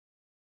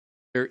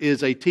There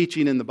is a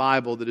teaching in the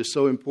Bible that is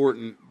so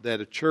important that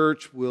a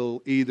church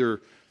will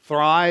either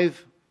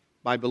thrive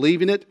by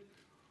believing it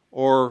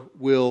or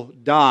will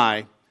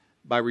die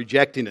by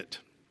rejecting it.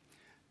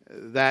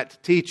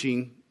 That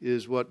teaching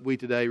is what we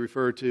today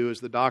refer to as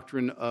the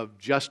doctrine of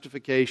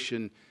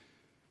justification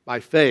by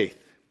faith.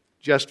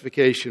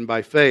 Justification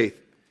by faith.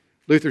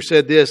 Luther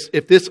said this: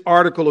 if this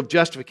article of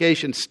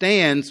justification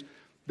stands,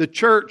 the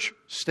church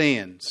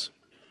stands.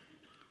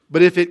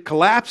 But if it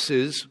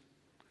collapses,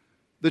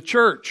 the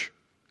church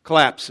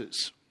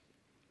collapses.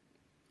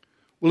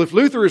 Well, if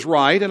Luther is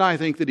right, and I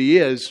think that he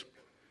is,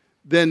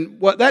 then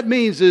what that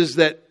means is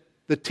that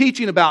the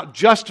teaching about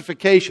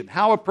justification,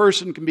 how a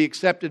person can be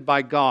accepted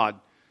by God,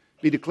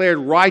 be declared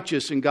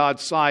righteous in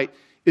God's sight,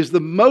 is the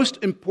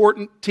most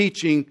important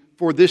teaching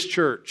for this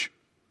church.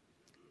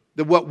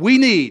 That what we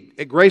need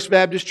at Grace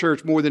Baptist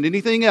Church more than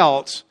anything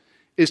else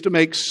is to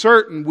make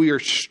certain we are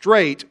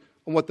straight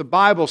on what the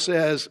Bible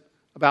says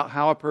about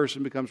how a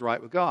person becomes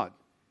right with God.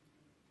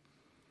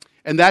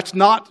 And that's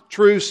not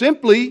true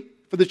simply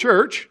for the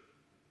church.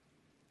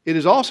 It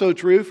is also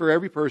true for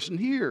every person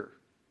here,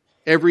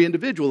 every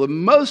individual. The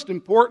most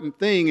important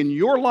thing in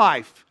your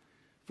life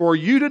for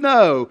you to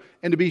know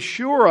and to be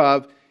sure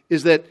of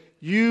is that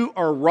you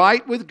are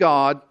right with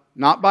God,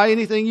 not by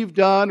anything you've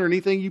done or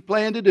anything you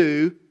plan to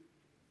do,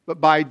 but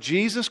by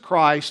Jesus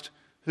Christ,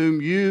 whom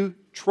you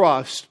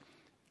trust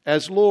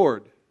as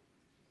Lord.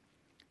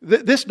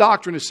 This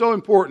doctrine is so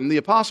important. The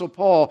Apostle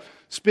Paul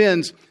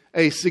spends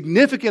a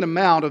significant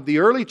amount of the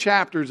early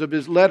chapters of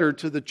his letter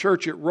to the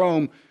church at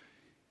Rome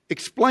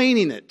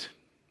explaining it.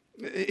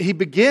 He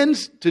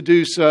begins to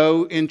do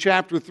so in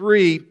chapter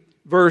 3,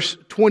 verse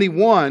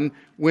 21,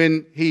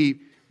 when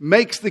he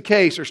makes the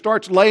case or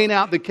starts laying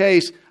out the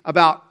case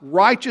about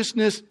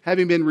righteousness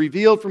having been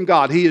revealed from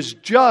God. He has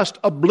just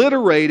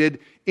obliterated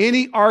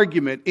any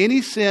argument,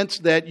 any sense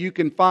that you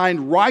can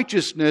find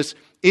righteousness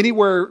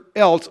anywhere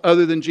else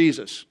other than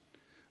Jesus.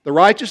 The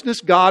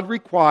righteousness God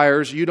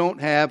requires, you don't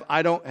have,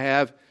 I don't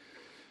have.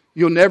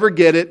 You'll never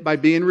get it by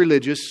being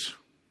religious.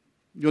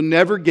 You'll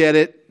never get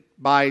it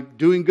by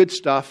doing good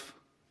stuff.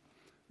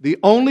 The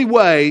only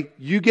way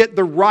you get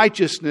the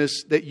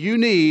righteousness that you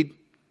need,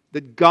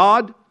 that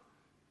God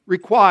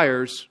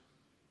requires,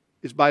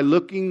 is by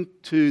looking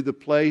to the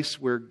place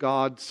where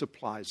God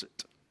supplies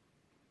it.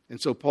 And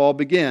so Paul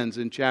begins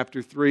in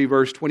chapter 3,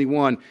 verse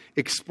 21,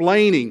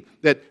 explaining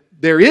that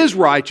there is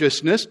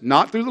righteousness,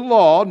 not through the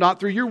law, not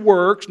through your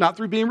works, not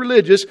through being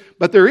religious,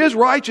 but there is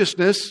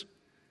righteousness.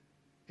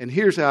 And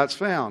here's how it's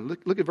found.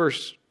 Look at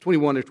verse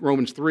 21 of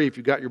Romans 3 if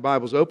you've got your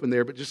Bibles open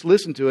there, but just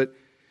listen to it.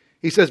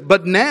 He says,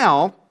 but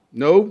now,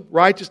 no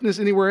righteousness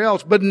anywhere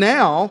else, but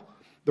now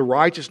the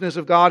righteousness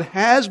of God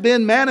has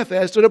been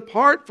manifested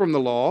apart from the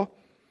law,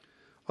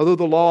 although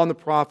the law and the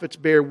prophets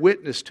bear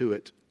witness to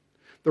it.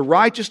 The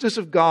righteousness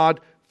of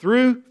God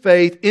through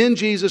faith in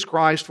Jesus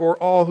Christ for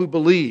all who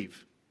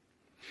believe.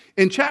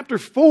 In chapter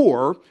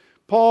 4,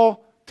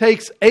 Paul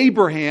takes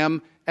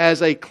Abraham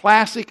as a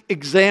classic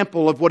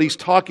example of what he's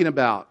talking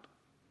about.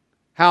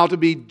 How to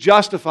be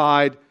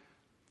justified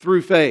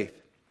through faith.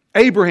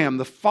 Abraham,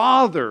 the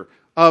father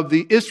of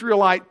the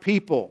Israelite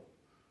people.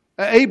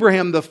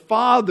 Abraham, the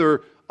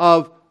father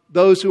of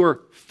those who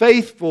are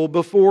faithful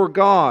before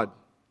God.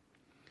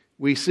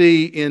 We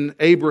see in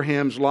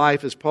Abraham's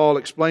life, as Paul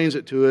explains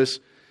it to us,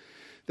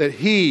 that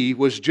he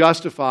was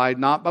justified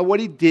not by what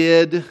he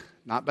did,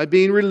 not by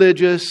being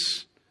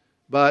religious,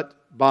 but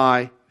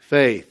by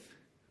faith.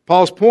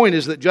 Paul's point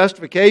is that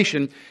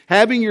justification,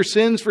 having your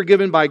sins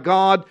forgiven by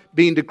God,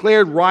 being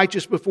declared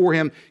righteous before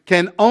Him,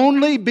 can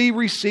only be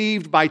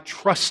received by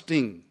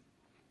trusting.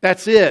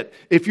 That's it.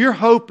 If you're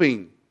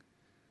hoping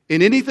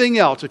in anything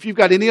else, if you've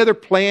got any other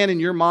plan in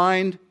your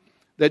mind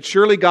that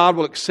surely God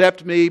will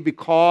accept me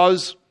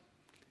because,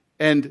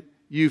 and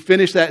you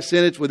finish that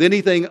sentence with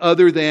anything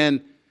other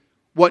than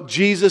what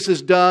Jesus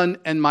has done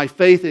and my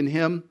faith in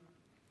Him,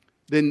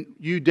 then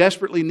you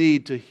desperately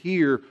need to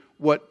hear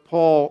what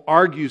Paul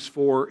argues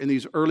for in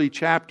these early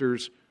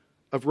chapters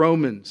of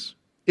Romans.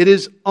 It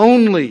is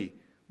only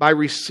by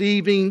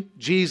receiving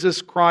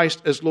Jesus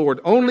Christ as Lord,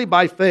 only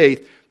by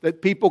faith,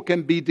 that people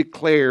can be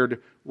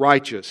declared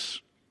righteous.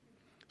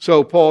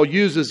 So Paul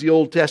uses the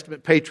Old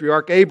Testament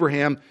patriarch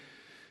Abraham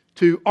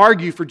to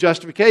argue for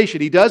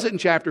justification. He does it in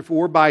chapter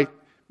 4 by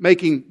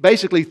making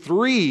basically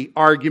 3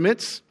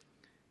 arguments,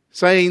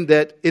 saying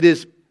that it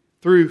is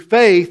through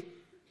faith,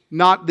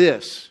 not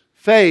this.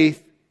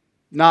 Faith,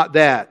 not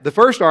that. The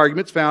first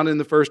argument is found in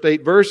the first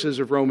 8 verses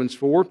of Romans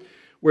 4,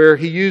 where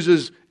he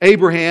uses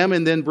Abraham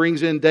and then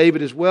brings in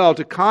David as well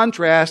to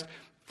contrast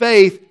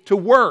faith to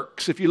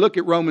works. If you look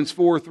at Romans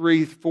 4,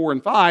 3, 4,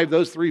 and 5,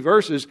 those 3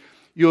 verses,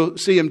 you'll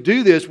see him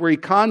do this where he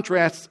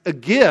contrasts a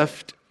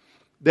gift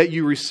that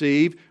you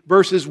receive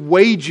versus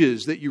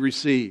wages that you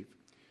receive.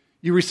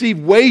 You receive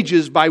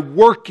wages by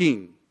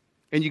working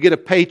and you get a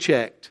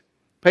paycheck.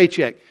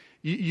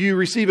 You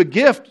receive a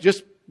gift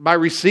just by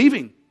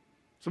receiving.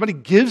 Somebody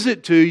gives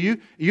it to you.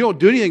 You don't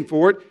do anything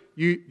for it.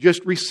 You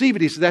just receive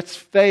it. He says that's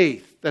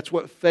faith. That's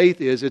what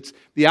faith is. It's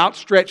the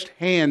outstretched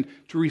hand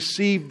to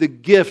receive the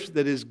gift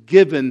that is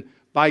given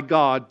by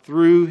God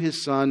through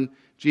His Son,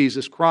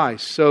 Jesus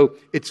Christ. So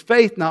it's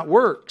faith, not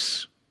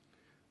works.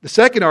 The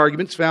second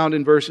argument is found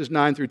in verses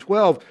 9 through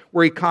 12,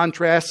 where he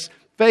contrasts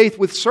faith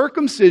with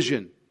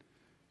circumcision.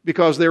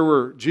 Because there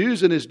were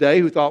Jews in his day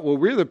who thought, well,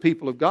 we're the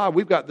people of God.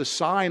 We've got the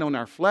sign on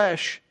our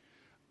flesh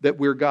that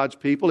we're God's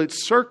people.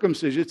 It's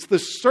circumcision. It's the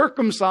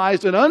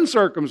circumcised and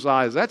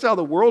uncircumcised. That's how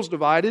the world's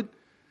divided.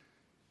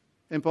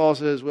 And Paul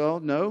says, well,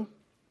 no.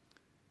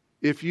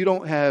 If you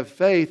don't have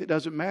faith, it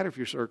doesn't matter if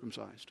you're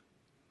circumcised.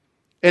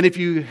 And if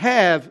you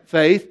have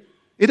faith,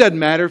 it doesn't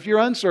matter if you're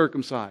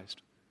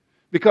uncircumcised.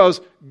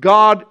 Because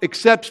God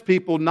accepts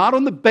people not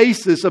on the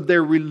basis of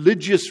their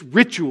religious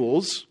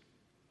rituals,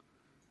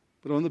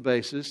 but on the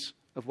basis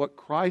of what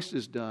Christ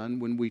has done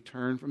when we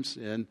turn from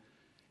sin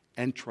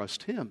and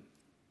trust Him.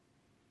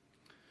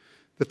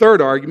 The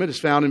third argument is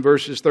found in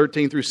verses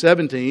 13 through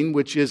 17,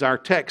 which is our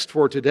text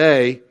for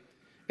today.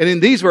 And in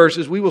these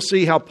verses, we will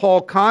see how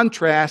Paul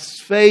contrasts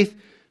faith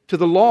to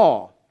the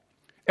law.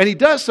 And he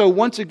does so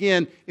once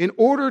again in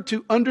order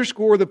to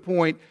underscore the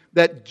point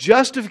that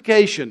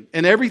justification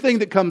and everything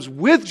that comes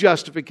with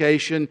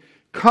justification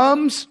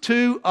comes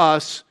to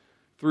us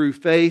through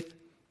faith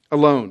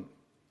alone.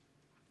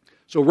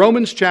 So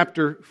Romans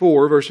chapter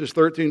 4, verses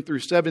 13 through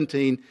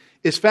 17,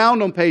 is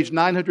found on page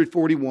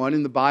 941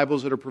 in the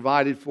Bibles that are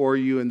provided for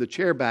you in the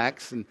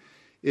chairbacks. And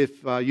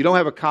if you don't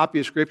have a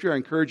copy of Scripture, I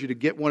encourage you to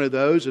get one of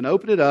those and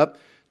open it up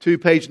to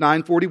page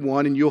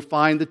 941, and you'll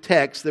find the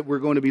text that we're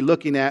going to be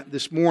looking at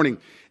this morning.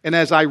 And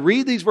as I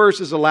read these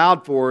verses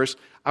aloud for us,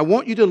 I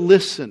want you to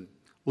listen.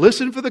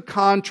 Listen for the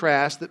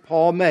contrast that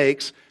Paul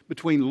makes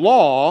between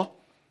law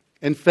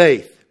and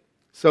faith.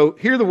 So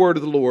hear the word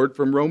of the Lord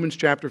from Romans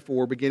chapter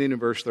 4, beginning in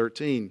verse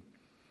 13.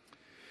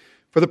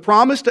 For the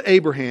promise to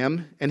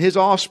Abraham and his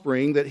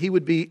offspring that he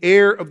would be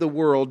heir of the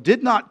world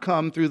did not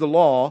come through the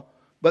law,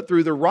 but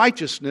through the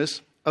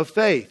righteousness of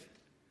faith.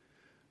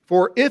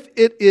 For if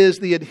it is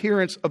the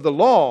adherents of the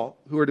law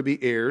who are to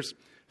be heirs,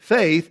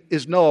 faith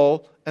is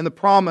null and the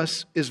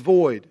promise is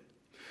void.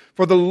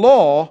 For the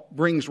law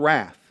brings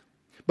wrath.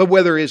 But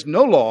where there is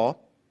no law,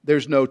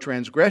 there's no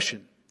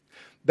transgression.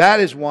 That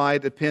is why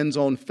it depends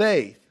on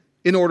faith,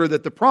 in order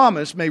that the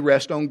promise may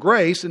rest on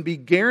grace and be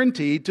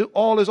guaranteed to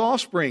all his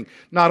offspring,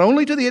 not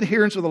only to the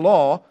adherents of the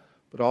law,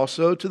 but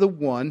also to the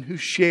one who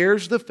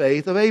shares the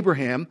faith of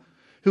Abraham,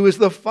 who is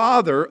the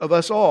father of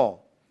us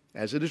all.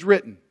 As it is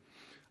written,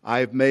 I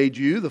have made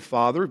you the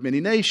father of many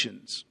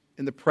nations,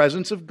 in the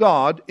presence of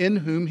God, in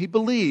whom he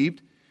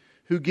believed,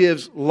 who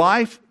gives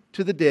life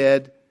to the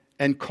dead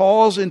and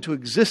calls into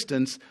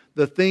existence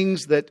the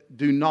things that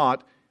do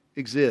not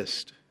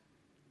exist.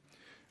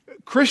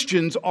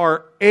 Christians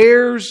are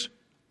heirs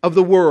of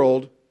the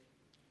world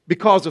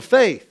because of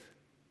faith,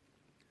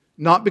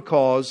 not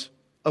because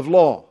of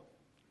law.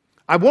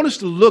 I want us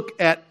to look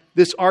at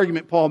this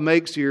argument Paul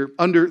makes here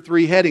under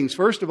three headings.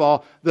 First of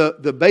all,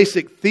 the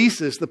basic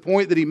thesis, the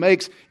point that he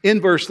makes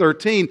in verse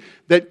 13,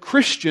 that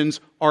Christians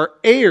are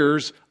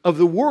heirs of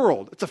the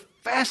world. It's a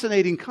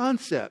fascinating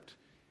concept.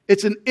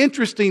 It's an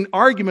interesting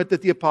argument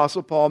that the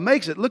Apostle Paul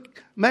makes.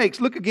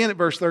 Look again at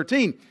verse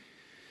 13.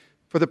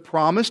 For the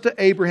promise to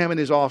Abraham and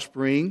his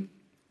offspring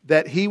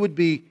that he would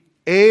be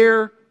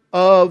heir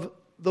of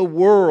the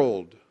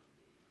world.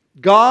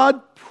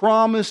 God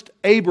promised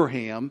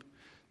Abraham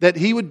that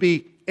he would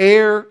be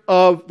heir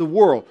of the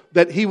world,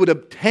 that he would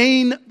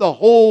obtain the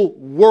whole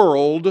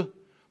world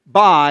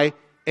by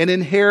an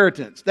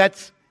inheritance.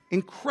 That's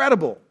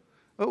incredible.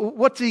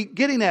 What's he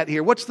getting at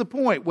here? What's the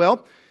point?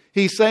 Well,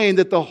 he's saying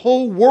that the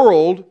whole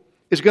world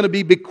is going to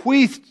be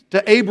bequeathed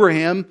to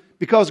Abraham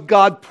because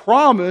God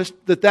promised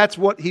that that's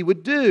what he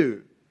would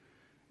do.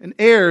 An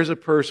heir is a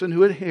person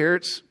who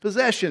inherits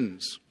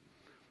possessions.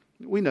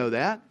 We know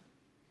that.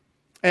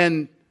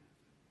 And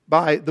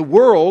by the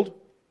world,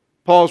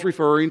 Paul's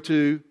referring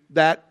to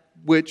that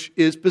which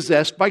is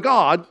possessed by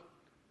God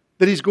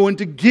that he's going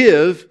to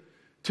give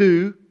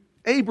to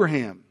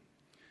Abraham.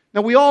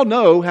 Now, we all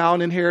know how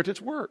an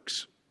inheritance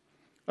works.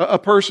 A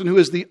person who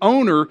is the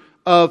owner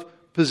of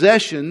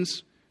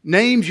possessions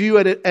names you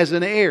as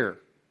an heir.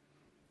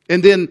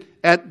 And then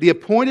at the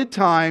appointed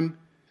time,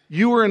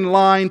 you are in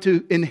line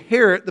to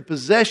inherit the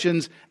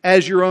possessions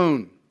as your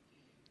own.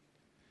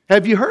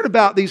 Have you heard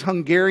about these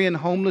Hungarian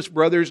homeless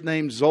brothers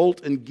named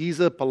Zsolt and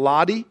Giza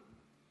Paladi?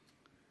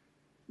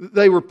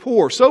 They were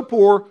poor, so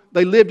poor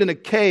they lived in a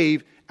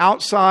cave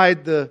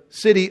outside the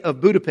city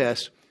of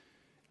Budapest.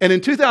 And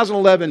in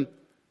 2011,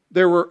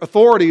 there were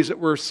authorities that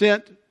were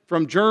sent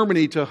from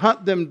Germany to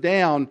hunt them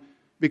down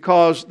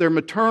because their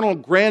maternal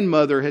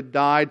grandmother had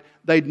died.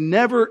 They'd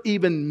never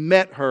even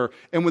met her.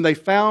 And when they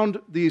found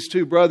these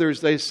two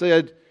brothers, they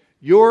said,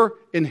 your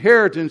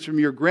inheritance from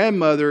your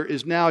grandmother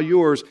is now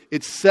yours.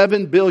 It's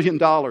 $7 billion.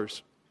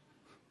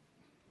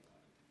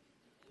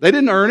 They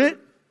didn't earn it.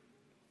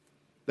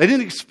 They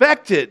didn't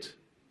expect it.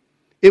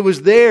 It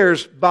was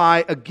theirs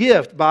by a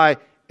gift, by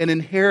an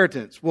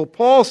inheritance. Well,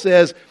 Paul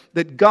says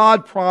that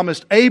God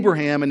promised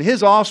Abraham and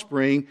his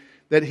offspring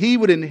that he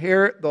would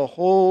inherit the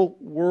whole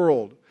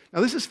world. Now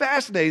this is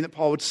fascinating that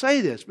Paul would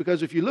say this,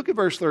 because if you look at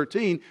verse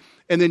 13,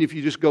 and then if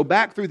you just go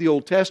back through the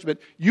Old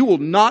Testament, you will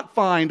not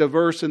find a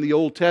verse in the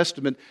Old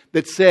Testament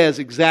that says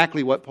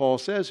exactly what Paul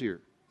says here.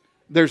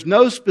 There's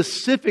no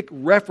specific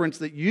reference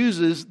that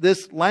uses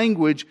this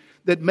language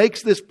that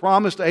makes this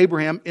promise to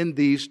Abraham in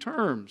these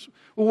terms.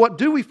 Well, what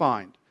do we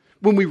find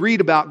when we read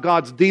about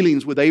God's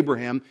dealings with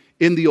Abraham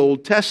in the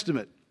Old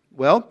Testament?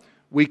 Well,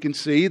 we can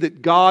see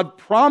that God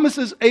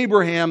promises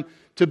Abraham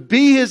to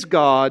be his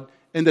God,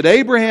 and that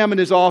Abraham and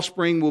his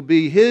offspring will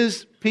be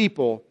his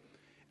people,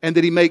 and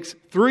that he makes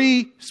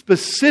three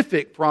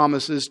specific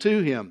promises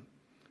to him.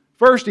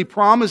 First, he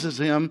promises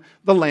him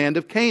the land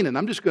of Canaan.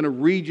 I'm just going to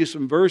read you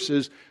some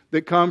verses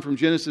that come from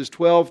Genesis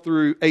 12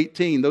 through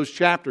 18, those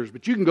chapters.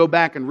 But you can go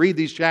back and read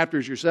these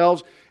chapters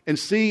yourselves and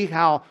see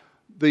how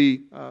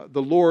the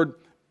Lord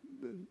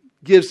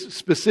gives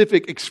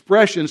specific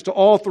expressions to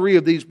all three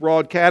of these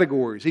broad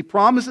categories. He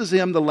promises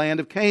him the land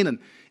of Canaan.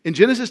 In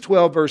Genesis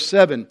 12, verse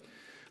 7,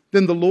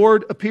 then the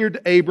Lord appeared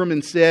to Abram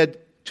and said,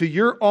 to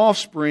your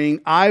offspring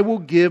I will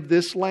give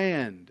this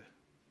land.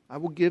 I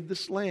will give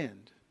this land.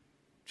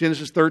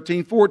 Genesis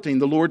 13:14,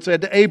 the Lord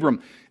said to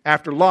Abram,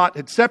 after Lot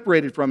had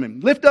separated from him,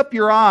 lift up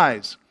your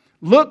eyes,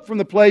 look from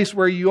the place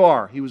where you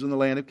are. He was in the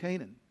land of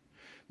Canaan.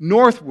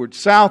 Northward,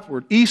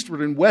 southward,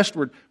 eastward, and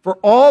westward, for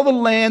all the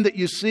land that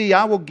you see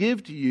I will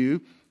give to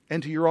you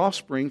and to your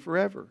offspring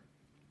forever.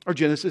 Or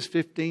Genesis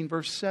 15,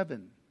 verse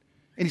 7.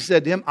 And he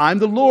said to him, I'm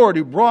the Lord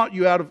who brought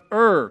you out of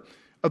Ur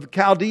of the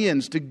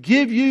Chaldeans to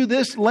give you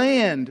this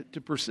land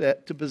to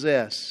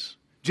possess.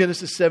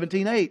 Genesis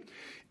 17:8.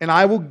 And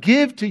I will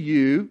give to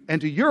you and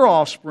to your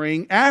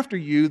offspring after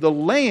you the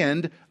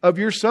land of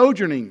your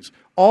sojournings,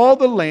 all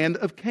the land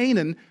of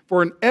Canaan,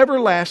 for an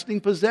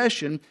everlasting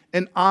possession,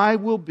 and I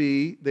will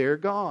be their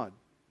God.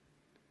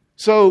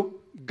 So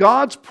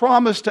God's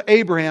promise to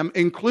Abraham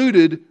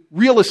included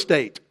real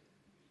estate.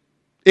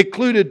 It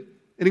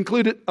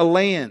included a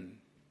land.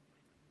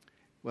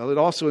 Well, it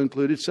also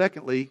included,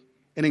 secondly,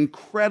 an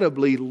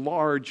incredibly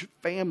large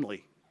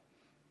family.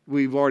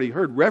 We've already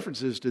heard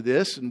references to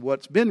this and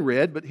what's been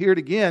read, but hear it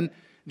again,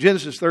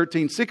 Genesis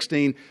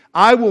 13:16.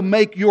 I will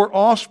make your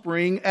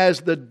offspring as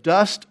the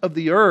dust of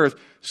the earth,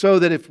 so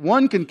that if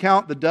one can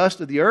count the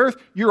dust of the earth,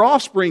 your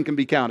offspring can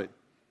be counted.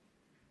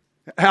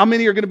 How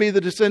many are going to be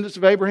the descendants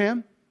of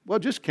Abraham? Well,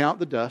 just count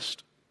the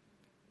dust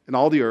and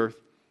all the earth.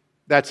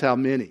 That's how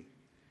many.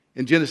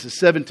 In Genesis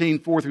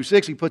 17:4 through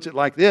 6, he puts it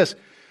like this.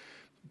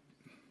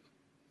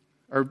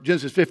 Or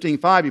Genesis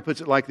 15:5, he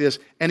puts it like this.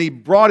 And he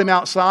brought him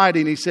outside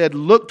and he said,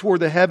 look toward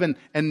the heaven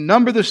and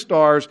number the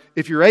stars.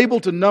 If you're able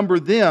to number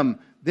them,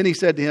 then he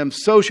said to him,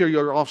 so shall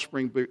your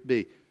offspring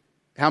be.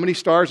 How many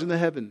stars in the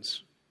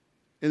heavens,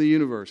 in the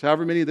universe?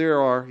 However many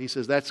there are, he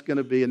says that's going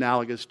to be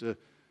analogous to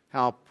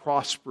how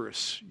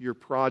prosperous your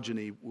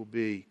progeny will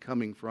be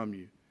coming from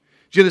you.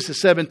 Genesis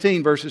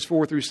 17, verses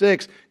 4 through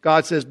 6,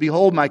 God says,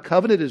 behold, my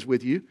covenant is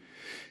with you,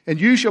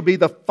 and you shall be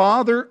the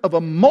father of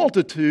a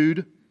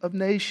multitude of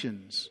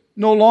nations.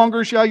 No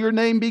longer shall your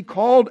name be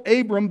called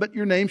Abram, but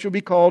your name shall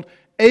be called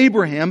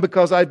Abraham,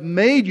 because I've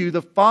made you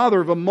the father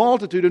of a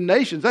multitude of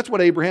nations. That's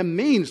what Abraham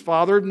means,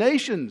 father of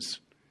nations.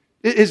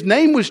 His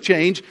name was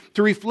changed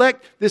to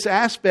reflect this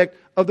aspect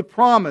of the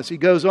promise. He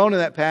goes on in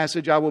that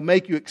passage, I will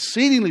make you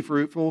exceedingly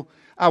fruitful.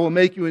 I will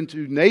make you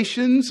into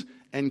nations,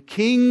 and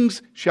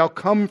kings shall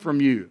come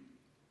from you.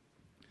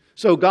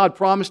 So God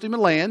promised him a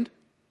land.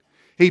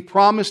 He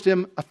promised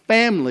him a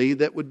family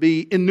that would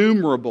be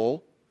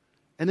innumerable.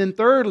 And then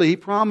thirdly, he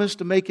promised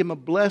to make him a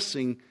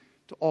blessing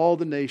to all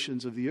the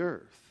nations of the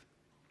earth.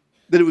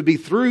 That it would be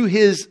through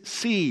his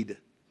seed,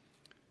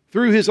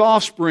 through his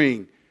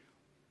offspring,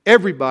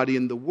 everybody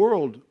in the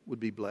world would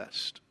be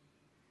blessed.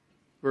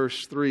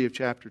 Verse 3 of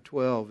chapter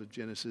 12 of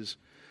Genesis,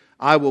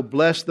 I will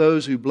bless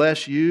those who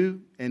bless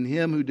you, and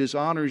him who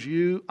dishonors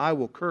you I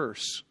will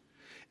curse.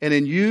 And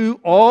in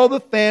you all the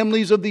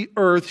families of the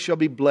earth shall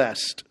be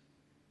blessed.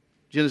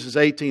 Genesis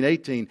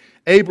 18:18.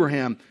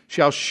 Abraham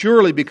shall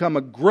surely become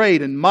a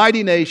great and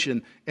mighty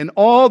nation, and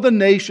all the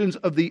nations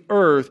of the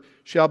earth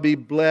shall be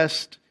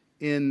blessed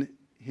in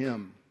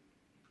him.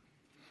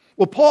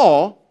 Well,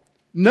 Paul,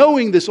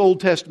 knowing this Old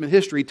Testament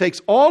history,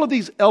 takes all of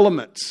these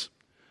elements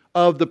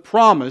of the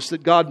promise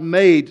that God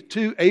made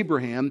to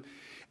Abraham,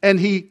 and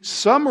he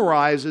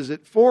summarizes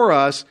it for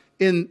us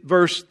in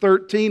verse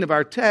 13 of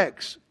our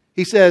text.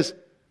 He says,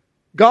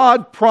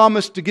 God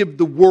promised to give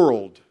the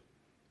world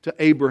to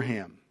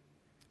Abraham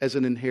as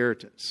an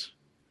inheritance.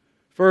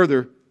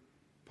 Further,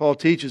 Paul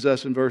teaches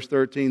us in verse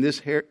 13,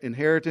 this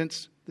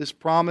inheritance, this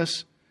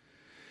promise,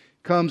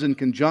 comes in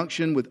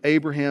conjunction with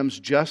Abraham's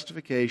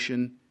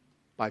justification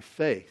by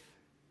faith.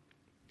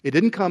 It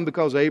didn't come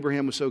because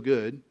Abraham was so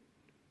good.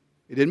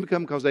 It didn't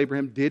come because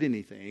Abraham did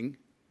anything.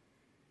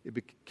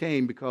 It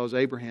came because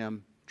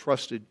Abraham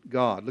trusted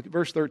God. Look at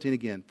verse 13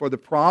 again. For the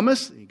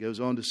promise, he goes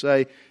on to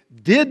say,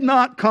 did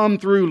not come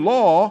through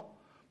law,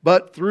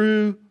 but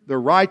through the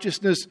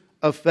righteousness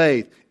of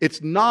faith.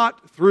 It's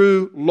not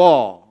through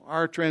law.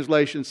 Our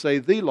translations say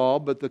the law,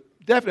 but the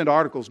definite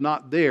article is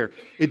not there.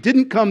 It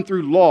didn't come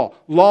through law.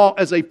 Law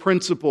as a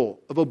principle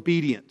of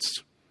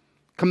obedience.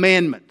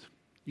 Commandment.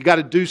 You got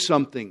to do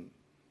something.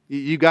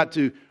 You got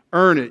to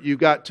earn it. You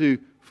got to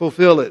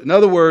fulfill it. In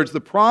other words,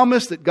 the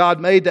promise that God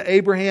made to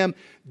Abraham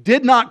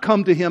did not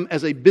come to him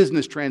as a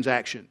business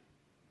transaction.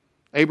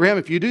 Abraham,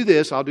 if you do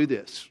this, I'll do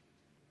this.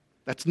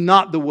 That's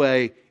not the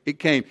way it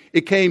came.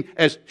 It came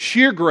as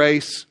sheer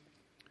grace,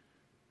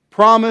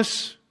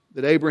 promise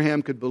that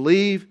Abraham could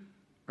believe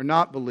or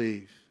not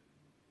believe.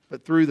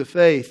 But through the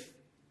faith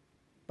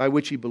by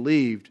which he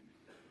believed,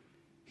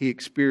 he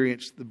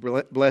experienced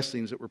the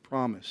blessings that were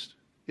promised.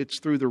 It's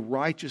through the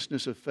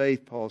righteousness of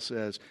faith, Paul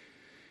says.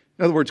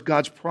 In other words,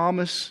 God's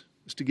promise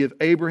was to give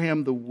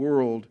Abraham the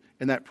world,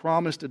 and that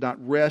promise did not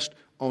rest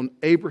on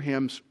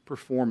Abraham's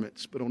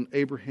performance, but on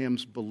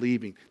Abraham's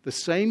believing. The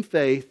same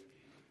faith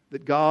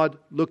that God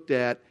looked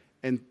at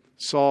and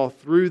saw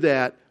through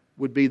that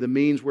would be the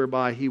means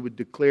whereby he would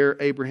declare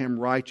Abraham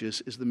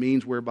righteous, is the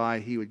means whereby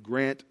he would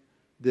grant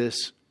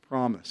this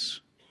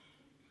promise.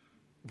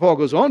 Paul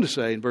goes on to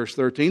say in verse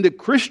 13 that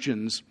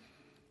Christians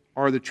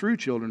are the true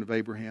children of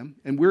Abraham,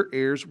 and we're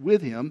heirs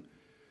with him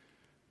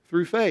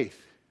through faith.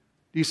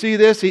 Do you see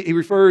this? He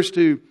refers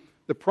to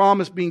the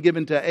promise being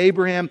given to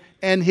Abraham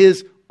and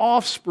his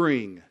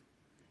offspring.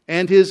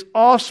 And his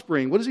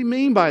offspring. What does he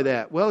mean by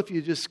that? Well, if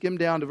you just skim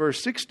down to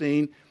verse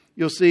 16,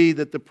 you'll see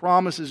that the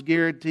promise is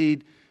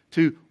guaranteed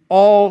to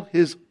all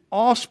his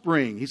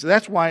offspring. He said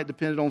that's why it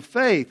depended on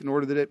faith, in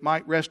order that it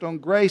might rest on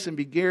grace and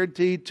be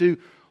guaranteed to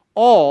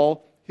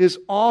all his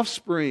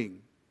offspring.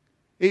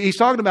 He's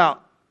talking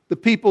about the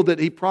people that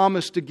he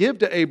promised to give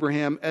to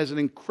Abraham as an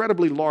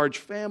incredibly large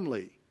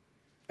family.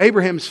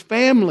 Abraham's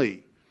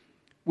family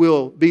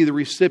will be the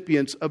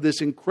recipients of this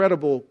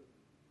incredible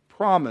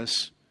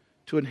promise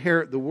to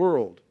inherit the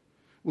world.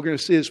 We're going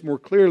to see this more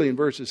clearly in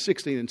verses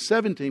 16 and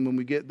 17 when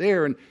we get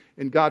there,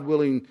 and God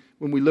willing,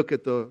 when we look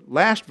at the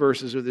last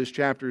verses of this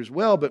chapter as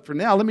well. But for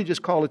now, let me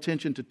just call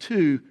attention to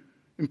two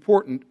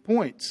important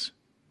points.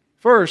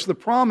 First, the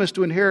promise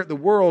to inherit the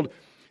world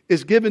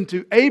is given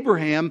to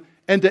Abraham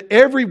and to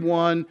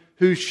everyone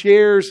who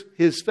shares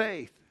his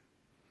faith.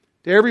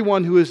 To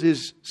everyone who is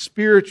his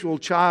spiritual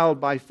child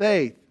by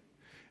faith.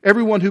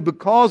 Everyone who,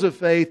 because of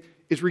faith,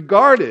 is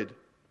regarded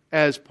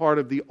as part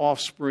of the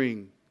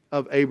offspring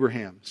of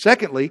Abraham.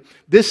 Secondly,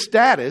 this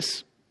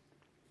status,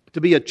 to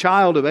be a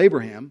child of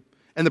Abraham,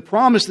 and the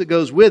promise that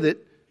goes with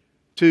it,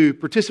 to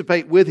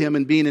participate with him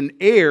in being an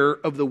heir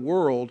of the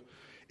world,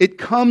 it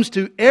comes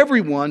to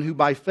everyone who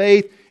by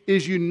faith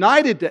is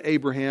united to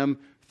Abraham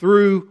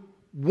through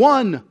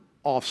one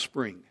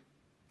offspring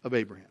of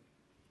Abraham.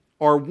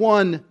 Or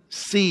one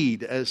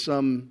seed, as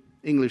some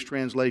English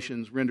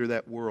translations render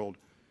that word,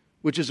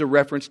 which is a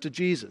reference to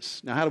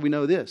Jesus. Now, how do we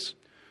know this?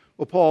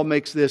 Well, Paul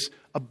makes this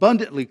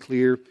abundantly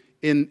clear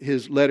in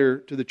his letter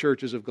to the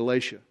churches of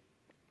Galatia.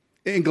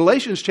 In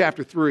Galatians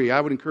chapter 3,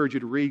 I would encourage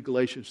you to read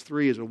Galatians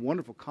 3 as a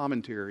wonderful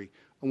commentary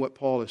on what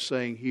Paul is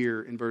saying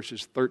here in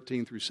verses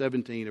 13 through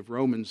 17 of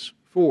Romans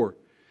 4.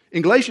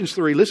 In Galatians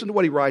 3, listen to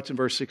what he writes in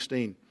verse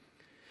 16.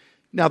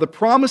 Now the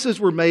promises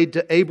were made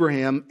to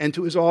Abraham and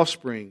to his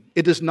offspring.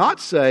 It does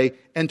not say,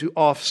 and to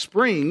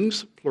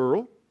offsprings,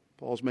 plural.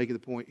 Paul's making the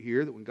point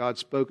here that when God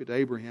spoke to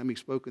Abraham, he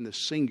spoke in the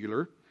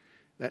singular.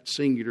 That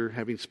singular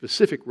having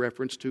specific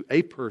reference to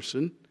a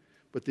person,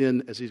 but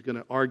then, as he's going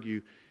to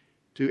argue,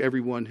 to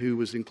everyone who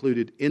was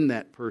included in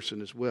that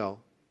person as well.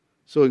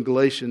 So in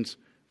Galatians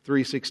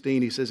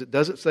 3:16, he says it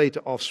doesn't say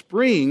to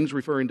offsprings,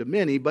 referring to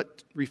many,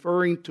 but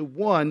referring to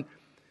one.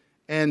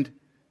 And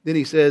then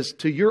he says,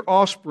 to your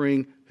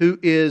offspring, who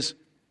is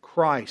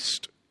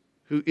Christ.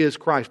 Who is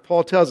Christ.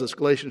 Paul tells us,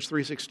 Galatians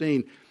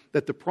 3:16,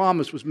 that the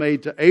promise was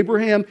made to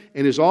Abraham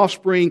and his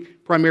offspring,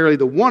 primarily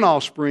the one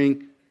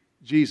offspring,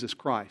 Jesus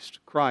Christ.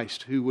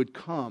 Christ, who would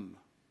come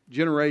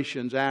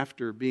generations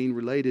after being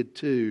related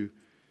to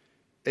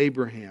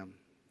Abraham.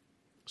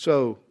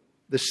 So,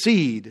 the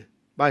seed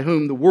by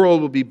whom the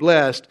world will be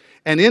blessed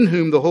and in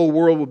whom the whole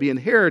world will be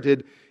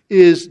inherited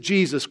is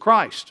Jesus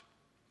Christ.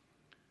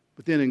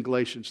 But then in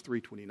Galatians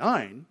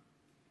 3:29,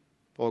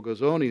 Paul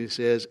goes on and he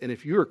says, and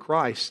if you're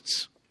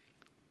Christ's,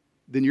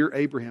 then you're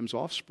Abraham's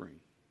offspring.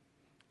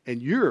 And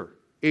you're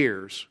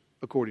heirs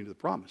according to the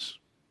promise.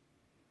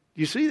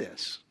 Do you see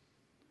this?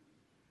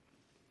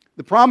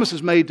 The promise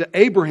is made to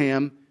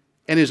Abraham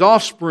and his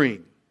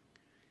offspring.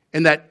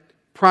 And that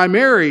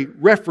primary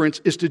reference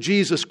is to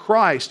Jesus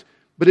Christ.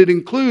 But it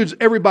includes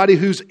everybody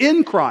who's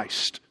in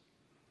Christ.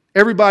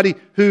 Everybody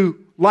who,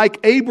 like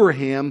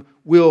Abraham,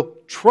 will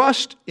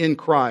trust in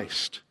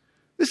Christ.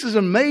 This is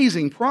an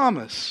amazing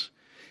promise.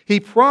 He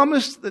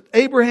promised that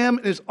Abraham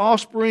and his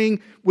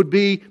offspring would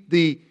be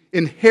the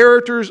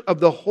inheritors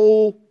of the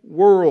whole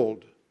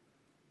world.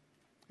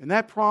 And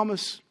that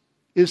promise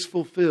is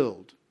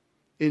fulfilled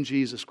in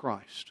Jesus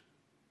Christ.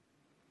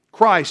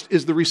 Christ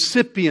is the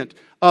recipient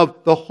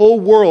of the whole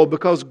world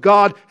because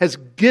God has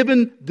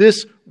given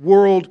this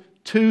world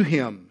to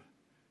him.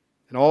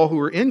 And all who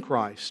are in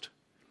Christ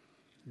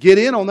get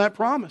in on that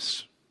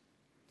promise.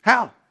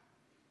 How?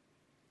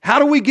 How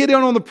do we get in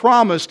on the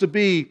promise to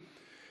be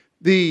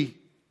the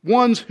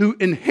ones who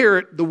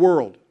inherit the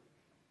world,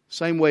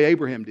 same way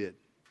Abraham did.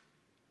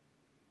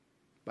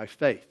 By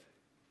faith.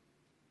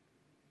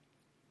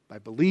 By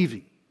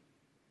believing.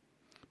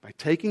 By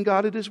taking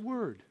God at His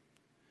word.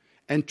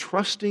 And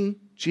trusting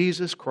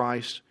Jesus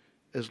Christ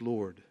as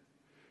Lord.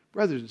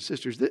 Brothers and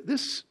sisters,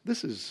 this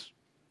is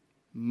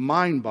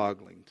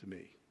mind-boggling to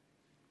me.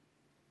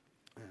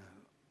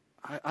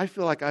 I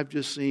feel like I've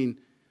just seen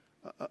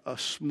a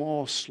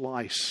small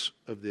slice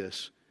of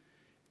this,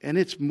 and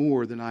it's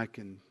more than I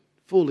can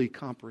fully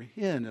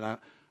comprehend. And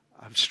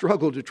I've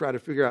struggled to try to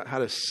figure out how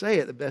to say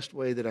it the best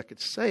way that I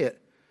could say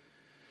it.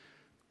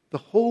 The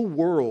whole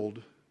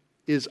world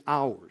is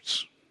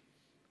ours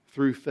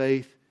through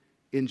faith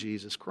in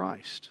Jesus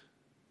Christ.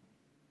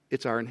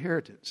 It's our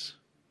inheritance.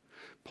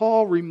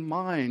 Paul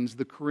reminds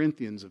the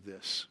Corinthians of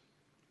this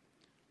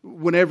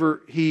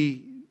whenever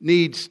he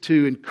needs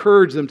to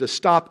encourage them to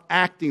stop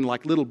acting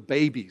like little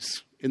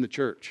babies in the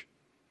church,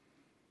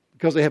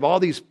 because they have all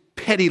these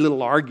petty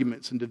little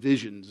arguments and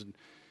divisions,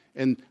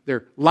 and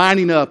they're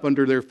lining up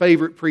under their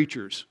favorite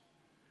preachers.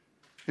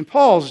 And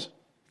Paul's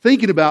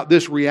thinking about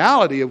this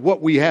reality of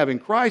what we have in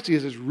Christ. He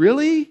says,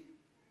 really?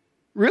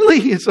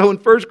 Really? And so in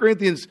 1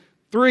 Corinthians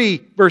 3,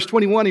 verse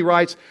 21, he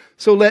writes,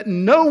 "So let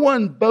no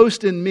one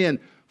boast in men,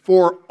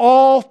 for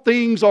all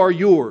things are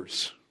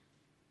yours."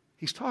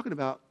 He's talking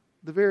about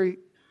the very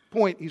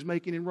point he's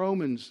making in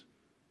Romans,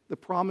 the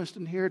promised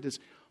inheritance.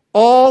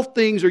 All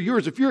things are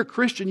yours. If you're a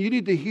Christian, you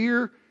need to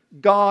hear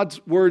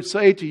God's word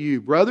say to you,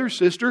 brother,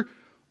 sister,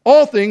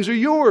 all things are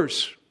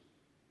yours.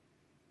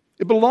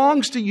 It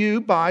belongs to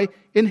you by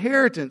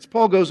inheritance.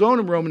 Paul goes on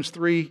in Romans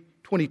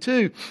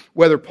 3:22,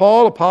 whether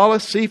Paul,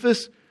 Apollos,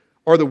 Cephas,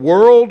 or the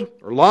world,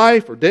 or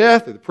life, or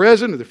death, or the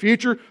present, or the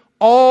future,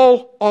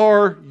 all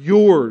are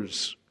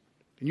yours.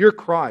 And you're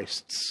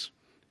Christ's.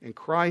 And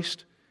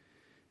Christ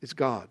is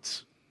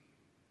God's.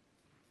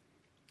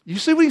 You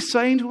see what he's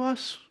saying to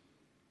us?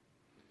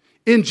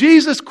 In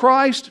Jesus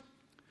Christ,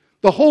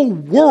 the whole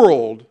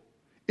world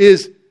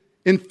is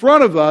in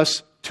front of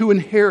us to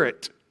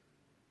inherit.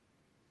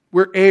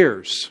 We're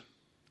heirs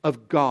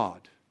of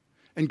God.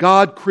 And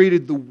God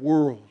created the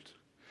world.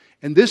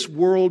 And this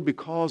world,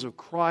 because of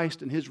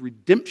Christ and His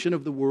redemption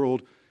of the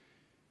world,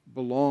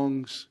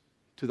 belongs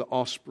to the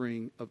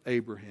offspring of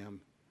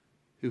Abraham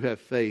who have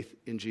faith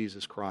in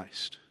Jesus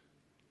Christ.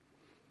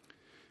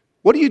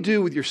 What do you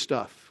do with your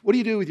stuff? What do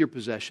you do with your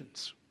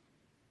possessions?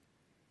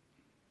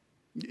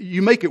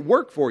 You make it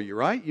work for you,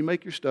 right? You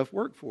make your stuff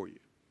work for you.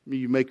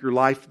 You make your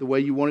life the way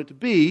you want it to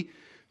be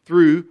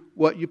through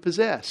what you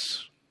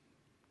possess.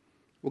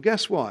 Well,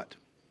 guess what?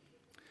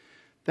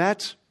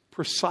 That's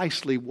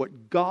precisely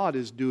what God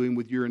is doing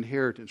with your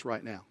inheritance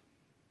right now.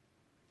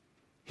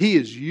 He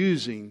is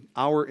using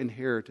our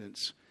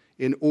inheritance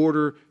in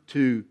order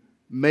to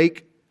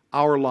make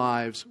our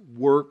lives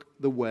work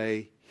the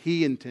way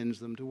He intends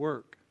them to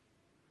work.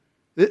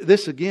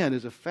 This, again,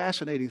 is a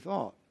fascinating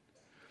thought.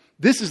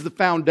 This is the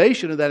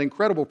foundation of that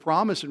incredible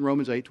promise in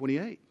Romans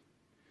 8:28.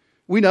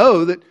 We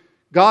know that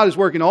God is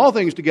working all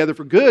things together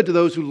for good to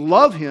those who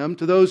love Him,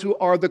 to those who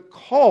are the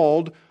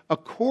called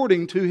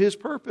according to His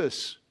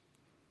purpose.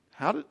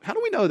 How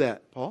do we know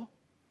that, Paul?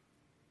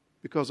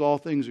 Because all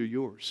things are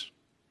yours.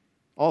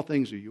 All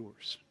things are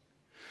yours.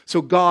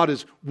 So God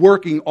is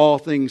working all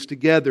things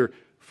together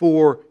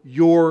for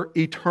your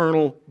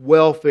eternal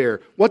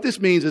welfare. What this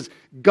means is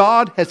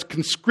God has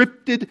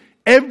conscripted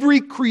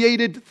every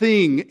created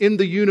thing in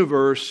the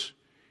universe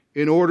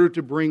in order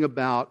to bring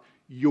about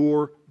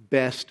your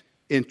best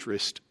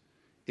interest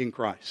in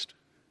Christ.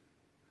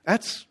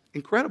 That's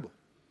incredible.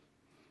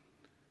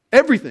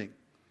 Everything.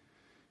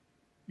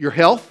 Your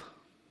health,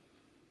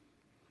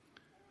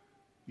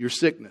 your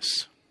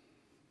sickness,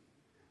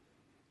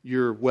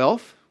 your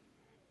wealth,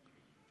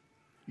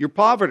 your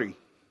poverty,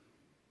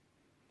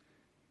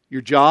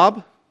 your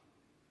job,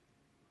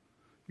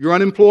 your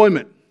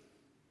unemployment,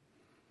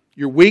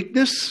 your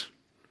weakness,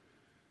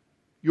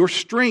 your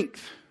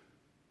strength,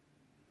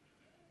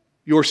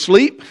 your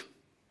sleep,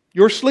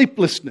 your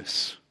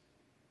sleeplessness.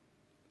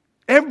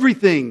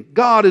 Everything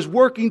God is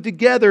working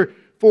together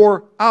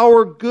for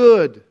our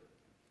good.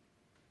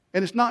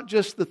 And it's not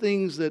just the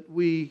things that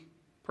we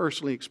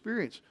personally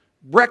experience.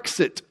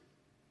 Brexit,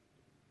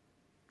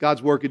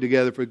 God's working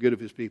together for the good of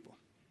His people.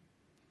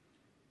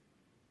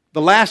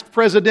 The last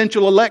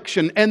presidential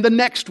election and the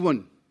next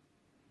one,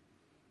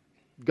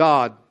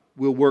 God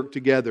will work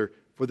together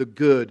for the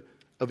good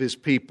of His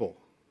people.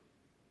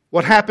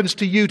 What happens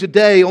to you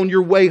today on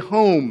your way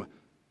home?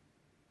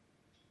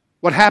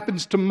 What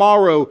happens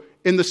tomorrow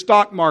in the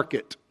stock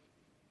market?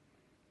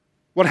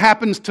 What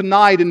happens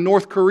tonight in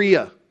North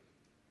Korea?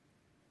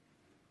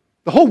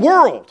 The whole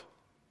world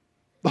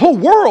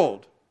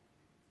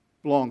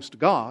belongs to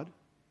God.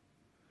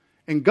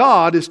 And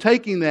God is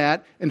taking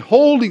that and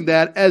holding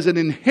that as an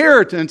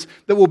inheritance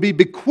that will be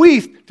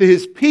bequeathed to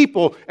His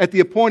people at the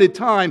appointed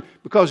time,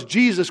 because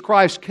Jesus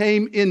Christ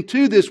came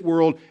into this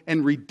world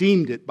and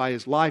redeemed it by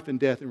His life and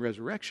death and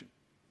resurrection.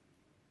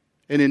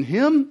 And in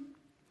Him,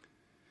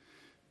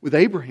 with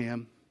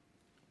Abraham,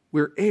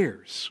 we're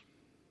heirs.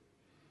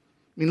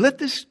 let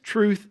this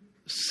truth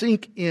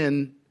sink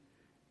in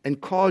and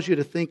cause you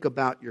to think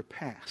about your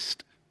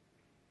past.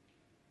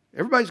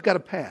 Everybody's got a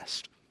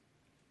past.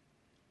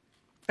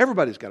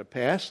 Everybody's got a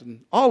past,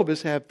 and all of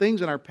us have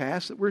things in our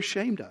past that we're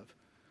ashamed of.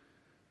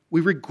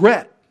 We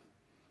regret.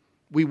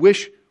 We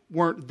wish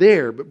weren't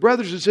there. But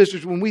brothers and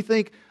sisters, when we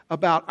think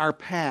about our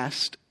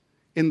past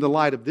in the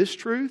light of this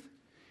truth,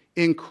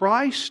 in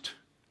Christ,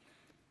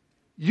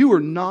 you are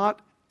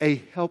not a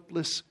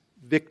helpless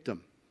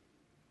victim.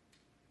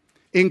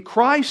 In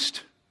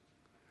Christ,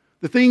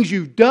 the things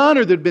you've done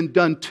or that have been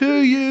done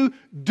to you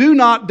do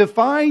not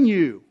define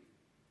you.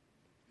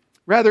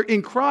 Rather,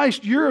 in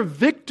Christ, you're a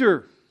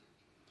victor.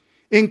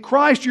 In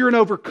Christ, you're an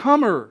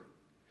overcomer.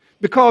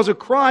 Because of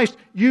Christ,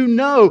 you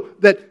know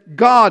that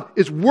God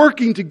is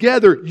working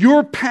together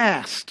your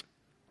past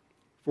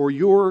for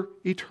your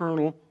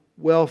eternal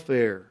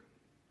welfare.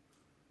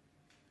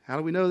 How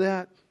do we know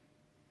that?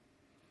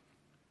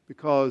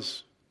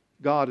 Because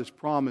God has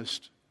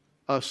promised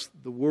us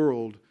the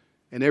world,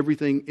 and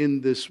everything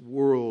in this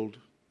world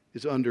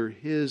is under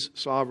His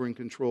sovereign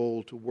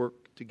control to work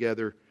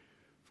together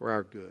for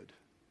our good.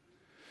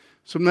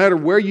 So no matter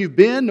where you've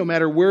been, no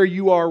matter where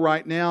you are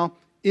right now,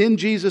 in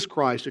Jesus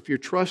Christ, if you're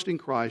trusting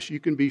Christ, you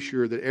can be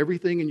sure that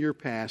everything in your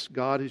past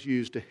God has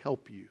used to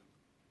help you.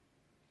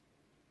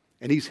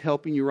 And He's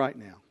helping you right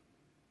now.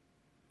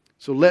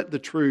 So let the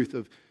truth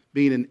of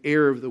being an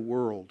heir of the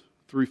world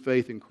through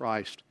faith in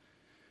Christ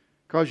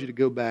cause you to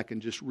go back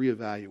and just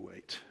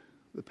reevaluate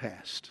the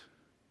past.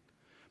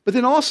 But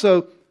then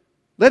also,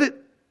 let it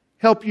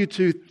help you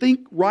to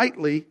think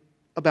rightly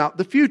about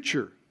the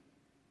future.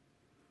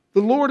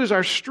 The Lord is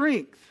our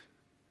strength.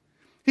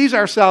 He's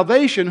our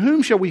salvation.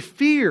 Whom shall we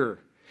fear?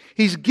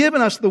 He's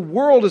given us the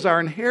world as our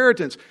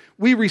inheritance.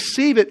 We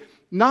receive it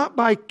not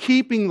by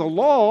keeping the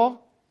law,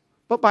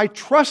 but by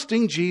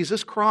trusting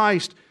Jesus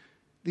Christ,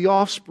 the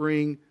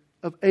offspring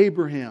of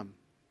Abraham.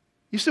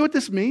 You see what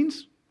this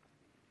means?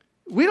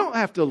 We don't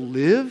have to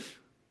live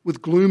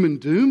with gloom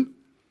and doom.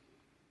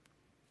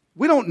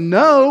 We don't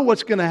know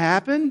what's going to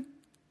happen.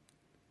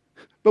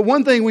 But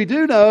one thing we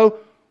do know,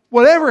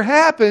 whatever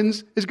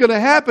happens is going to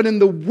happen in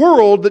the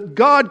world that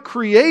God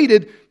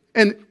created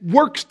and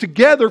works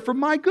together for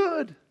my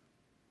good.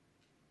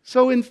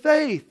 So in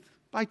faith,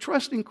 by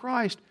trusting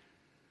Christ,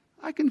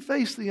 I can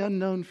face the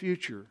unknown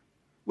future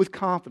with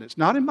confidence.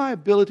 Not in my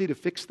ability to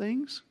fix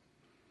things,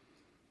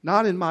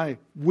 not in my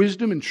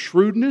wisdom and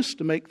shrewdness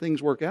to make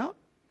things work out,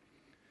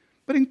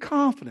 but in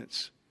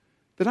confidence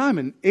that I'm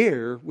an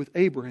heir with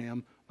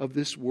Abraham of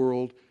this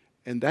world,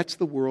 and that's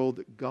the world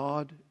that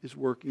God is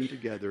working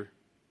together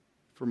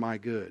for my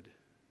good.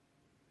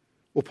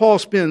 Well, Paul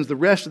spends the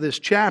rest of this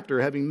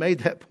chapter, having made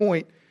that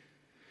point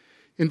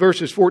in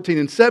verses 14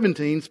 and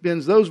 17,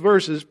 spends those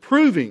verses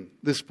proving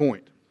this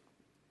point.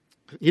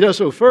 He does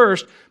so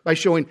first by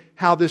showing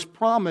how this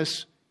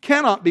promise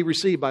cannot be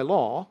received by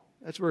law.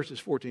 That's verses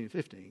 14 and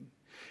 15.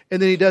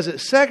 And then he does it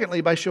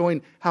secondly by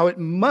showing how it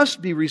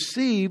must be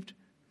received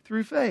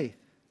through faith.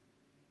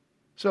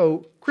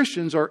 So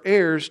Christians are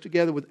heirs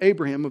together with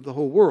Abraham of the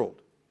whole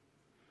world.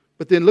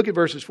 But then look at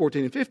verses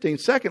 14 and 15.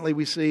 Secondly,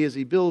 we see as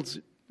he builds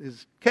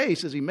his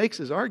case, as he makes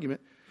his argument,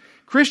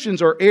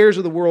 Christians are heirs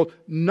of the world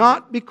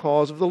not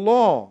because of the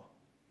law.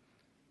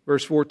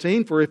 Verse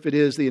 14, for if it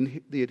is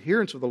the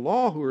adherents of the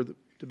law who are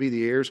to be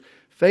the heirs,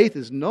 faith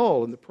is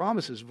null and the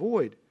promise is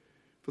void.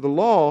 For the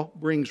law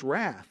brings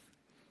wrath.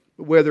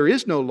 But where there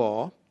is no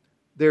law,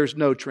 there's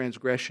no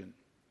transgression.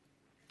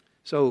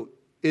 So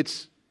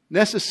it's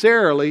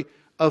necessarily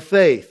of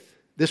faith.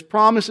 This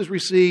promise is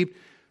received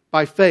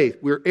by faith.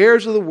 We're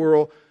heirs of the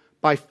world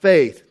by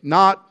faith,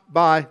 not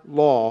by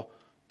law.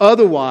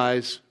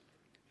 Otherwise,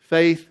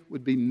 faith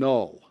would be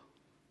null.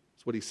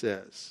 That's what he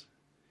says.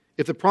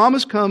 If the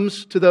promise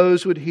comes to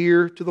those who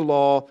adhere to the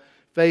law,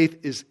 faith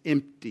is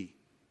empty.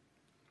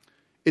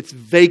 It's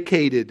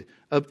vacated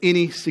of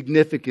any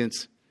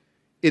significance.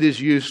 It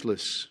is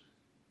useless.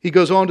 He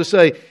goes on to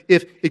say,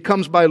 if it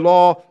comes by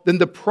law, then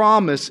the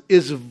promise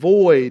is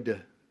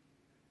void.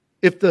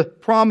 If the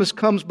promise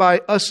comes by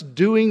us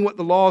doing what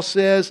the law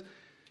says,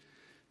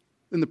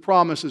 then the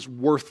promise is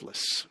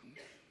worthless.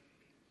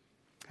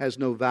 Has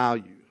no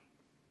value.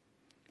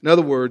 In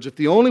other words, if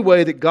the only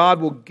way that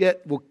God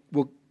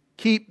will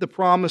keep the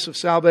promise of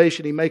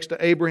salvation He makes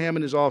to Abraham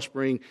and his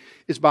offspring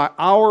is by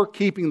our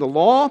keeping the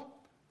law,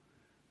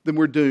 then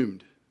we're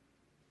doomed.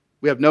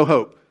 We have no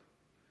hope.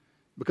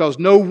 Because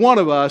no one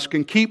of us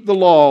can keep the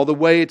law the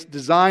way it's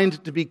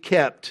designed to be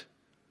kept.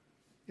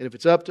 And if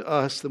it's up to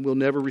us, then we'll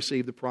never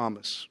receive the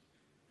promise.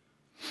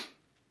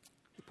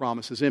 The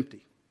promise is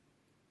empty.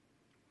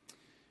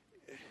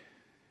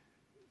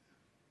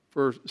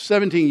 For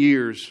 17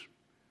 years,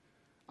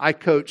 I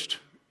coached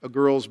a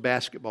girls'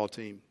 basketball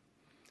team.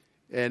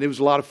 And it was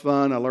a lot of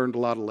fun. I learned a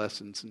lot of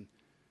lessons. And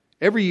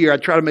every year, I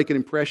try to make an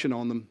impression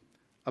on them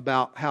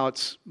about how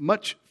it's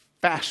much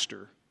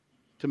faster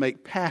to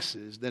make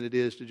passes than it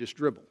is to just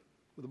dribble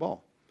with the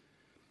ball.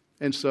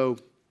 And so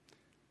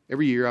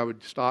every year I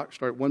would start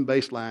at one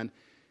baseline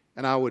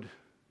and I would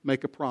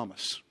make a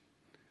promise.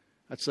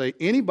 I'd say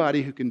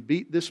anybody who can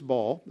beat this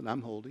ball that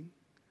I'm holding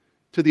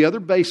to the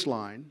other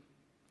baseline,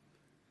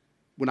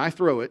 when I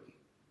throw it,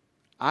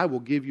 I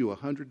will give you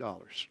 $100.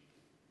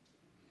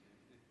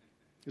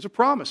 It's a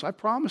promise. I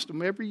promised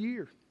them every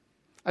year.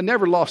 I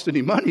never lost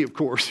any money, of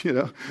course,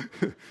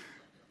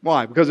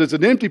 Why? Because it's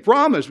an empty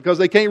promise, because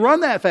they can't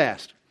run that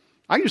fast.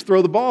 I can just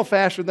throw the ball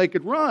faster than they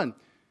could run.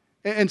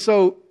 And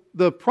so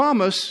the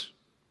promise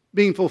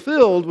being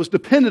fulfilled was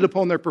dependent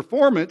upon their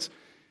performance,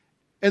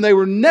 and they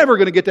were never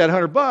going to get that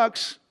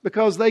 $100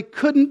 because they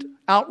couldn't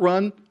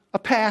outrun a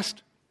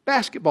passed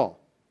basketball.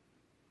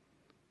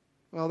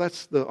 Well,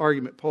 that's the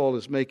argument Paul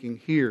is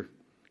making here.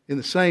 In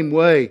the same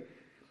way,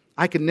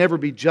 I can never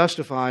be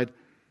justified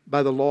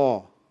by the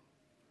law.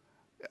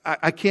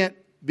 I can't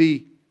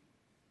be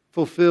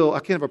fulfilled. I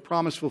can't have a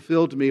promise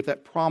fulfilled to me if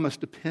that promise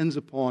depends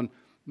upon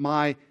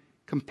my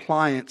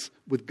compliance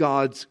with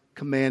God's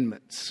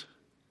commandments.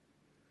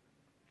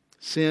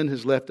 Sin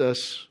has left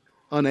us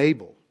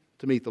unable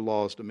to meet the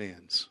law's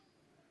demands.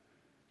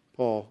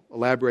 Paul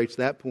elaborates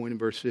that point in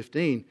verse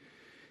 15.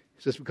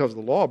 He says, because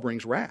the law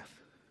brings wrath.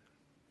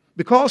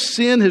 Because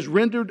sin has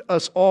rendered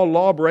us all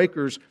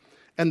lawbreakers,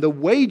 and the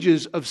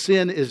wages of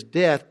sin is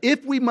death,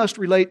 if we must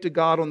relate to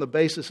God on the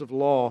basis of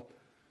law,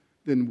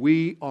 then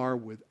we are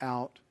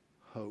without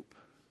hope.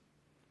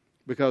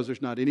 Because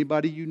there's not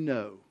anybody you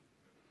know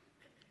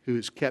who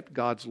has kept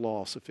God's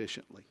law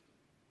sufficiently.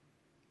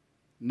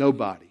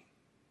 Nobody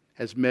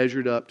has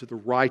measured up to the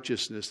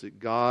righteousness that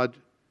God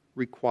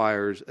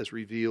requires as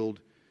revealed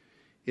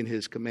in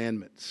His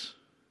commandments.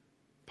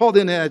 Paul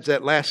then adds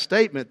that last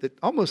statement that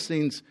almost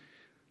seems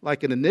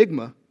like an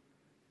enigma.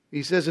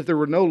 He says if there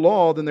were no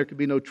law, then there could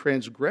be no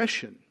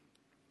transgression.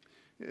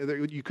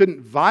 You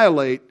couldn't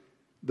violate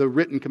the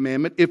written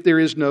commandment if there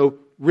is no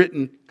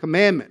written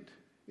commandment.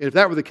 And if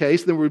that were the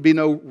case, then there would be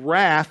no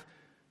wrath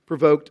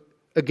provoked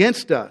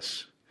against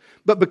us.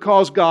 But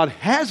because God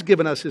has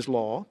given us His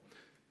law,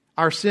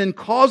 our sin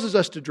causes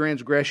us to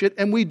transgress it,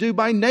 and we do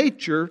by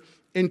nature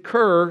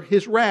incur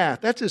His wrath.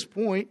 That's his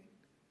point.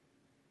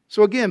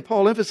 So again,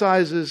 Paul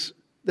emphasizes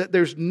that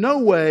there's no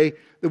way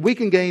that we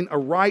can gain a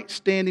right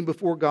standing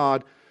before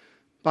God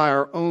by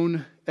our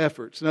own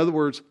efforts. In other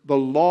words, the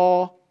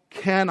law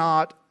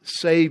cannot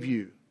save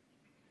you.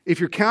 If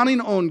you're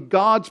counting on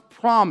God's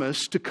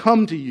promise to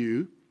come to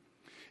you,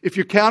 if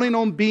you're counting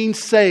on being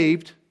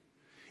saved,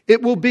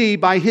 it will be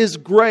by His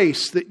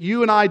grace that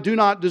you and I do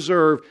not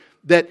deserve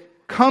that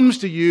comes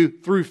to you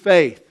through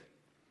faith.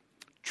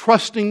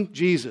 Trusting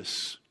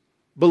Jesus.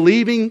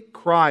 Believing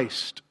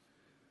Christ.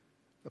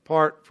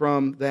 Apart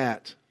from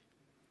that,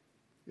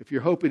 if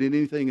you're hoping in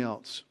anything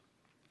else,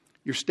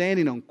 you're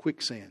standing on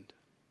quicksand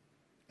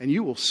and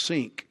you will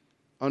sink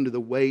under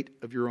the weight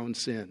of your own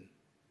sin.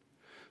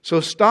 So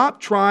stop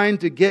trying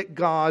to get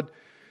God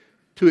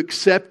to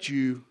accept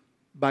you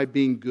by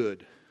being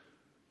good.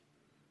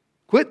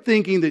 Quit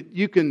thinking that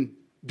you can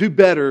do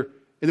better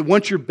and that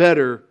once you're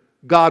better,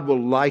 God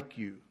will like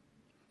you.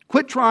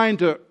 Quit trying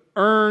to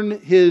earn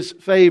His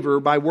favor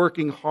by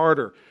working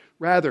harder.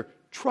 Rather,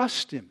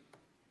 trust Him.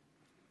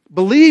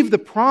 Believe the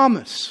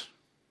promise.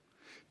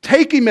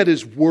 Take Him at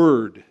His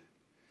word.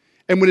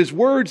 And when His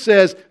word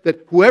says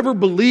that whoever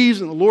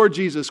believes in the Lord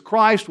Jesus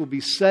Christ will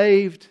be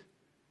saved,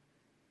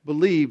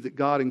 believe that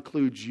God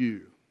includes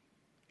you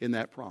in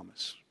that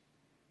promise.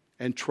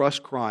 And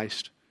trust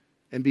Christ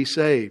and be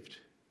saved.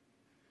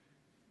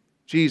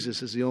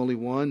 Jesus is the only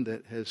one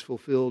that has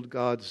fulfilled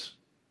God's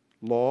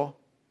law.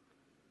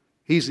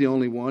 He's the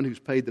only one who's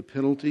paid the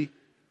penalty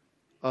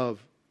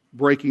of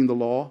breaking the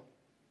law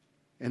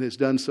and has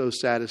done so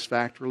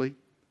satisfactorily.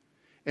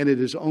 And it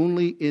is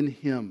only in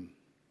Him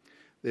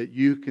that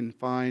you can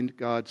find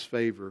God's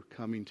favor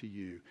coming to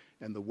you.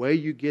 And the way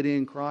you get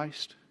in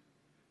Christ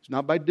is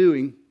not by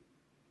doing,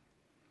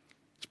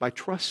 it's by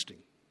trusting,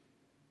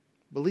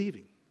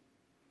 believing.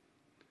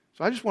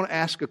 So I just want to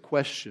ask a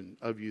question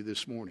of you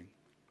this morning.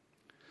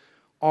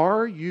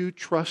 Are you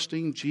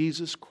trusting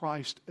Jesus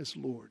Christ as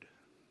Lord?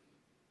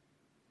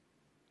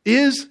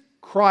 Is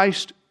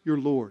Christ your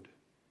Lord?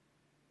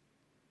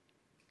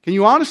 Can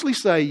you honestly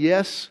say,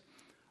 yes,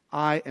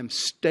 I am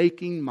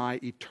staking my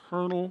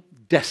eternal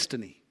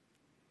destiny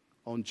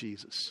on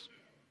Jesus?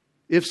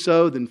 If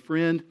so, then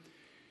friend,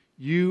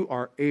 you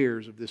are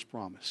heirs of this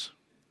promise.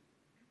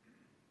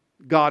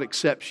 God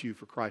accepts you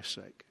for Christ's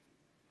sake.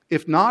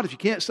 If not, if you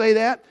can't say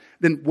that,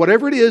 then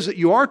whatever it is that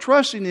you are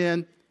trusting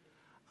in,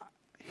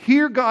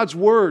 hear God's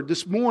word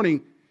this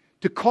morning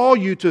to call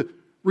you to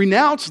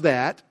renounce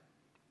that,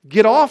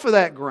 get off of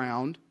that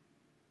ground,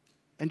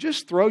 and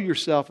just throw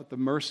yourself at the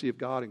mercy of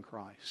God in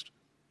Christ.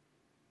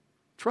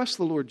 Trust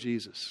the Lord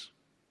Jesus.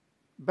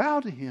 Bow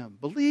to Him.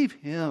 Believe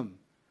Him.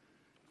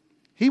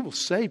 He will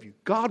save you.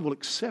 God will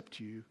accept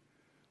you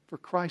for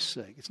Christ's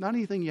sake. It's not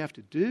anything you have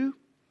to do,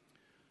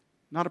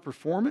 not a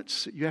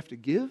performance that you have to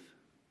give,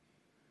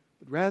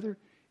 but rather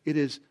it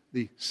is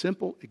the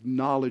simple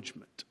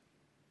acknowledgement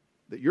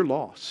that you're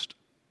lost.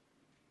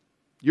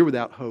 You're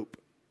without hope.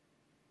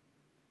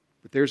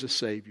 But there's a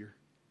Savior.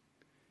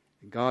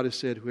 And God has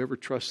said whoever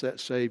trusts that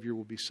Savior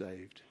will be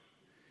saved.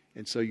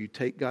 And so you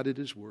take God at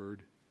His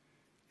word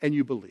and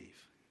you believe.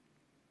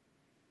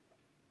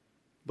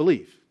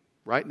 Believe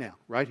right now,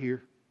 right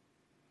here.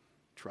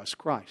 Trust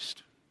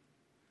Christ.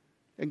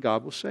 And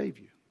God will save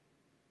you.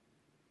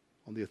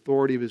 On the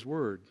authority of His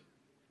word,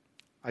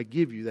 I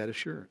give you that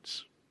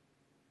assurance.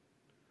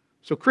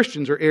 So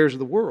Christians are heirs of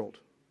the world.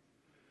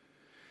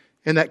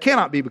 And that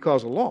cannot be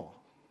because of law.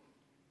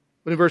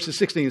 But in verses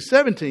 16 and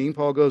 17,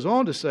 Paul goes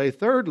on to say,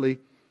 thirdly,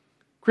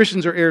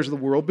 Christians are heirs of the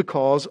world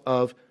because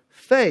of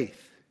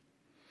faith.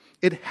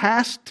 It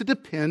has to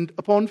depend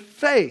upon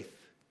faith.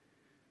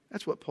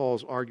 That's what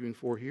Paul's arguing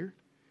for here.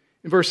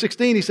 In verse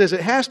 16, he says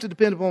it has to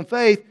depend upon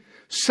faith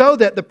so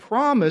that the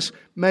promise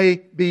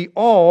may be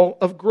all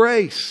of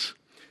grace.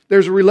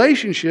 There's a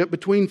relationship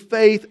between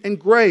faith and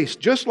grace,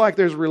 just like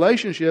there's a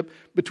relationship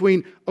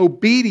between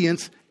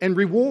obedience and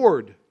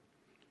reward.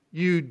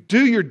 You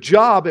do your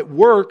job at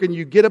work and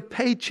you get a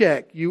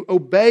paycheck. You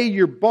obey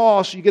your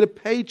boss, you get a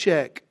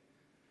paycheck.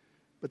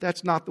 But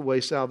that's not the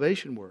way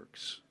salvation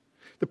works.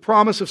 The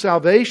promise of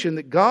salvation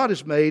that God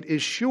has made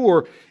is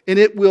sure, and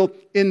it will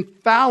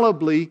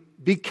infallibly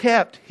be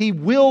kept. He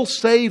will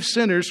save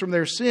sinners from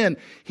their sin.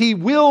 He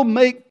will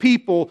make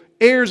people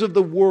heirs of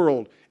the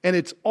world, and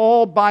it's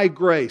all by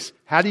grace.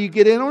 How do you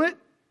get in on it?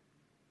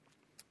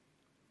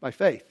 By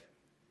faith.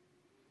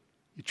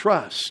 You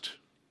trust.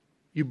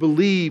 You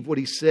believe what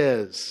He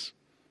says.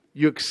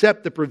 You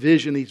accept the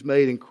provision He's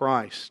made in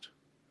Christ.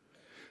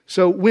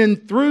 So when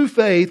through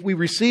faith we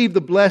receive the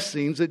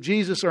blessings that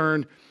Jesus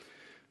earned,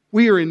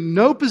 we are in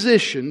no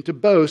position to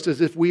boast as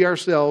if we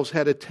ourselves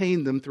had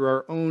attained them through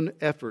our own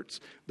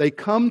efforts. They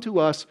come to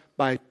us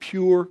by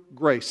pure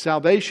grace.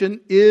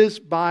 Salvation is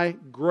by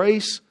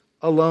grace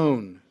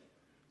alone.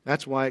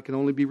 That's why it can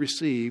only be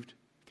received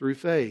through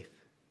faith.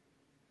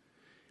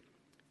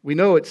 We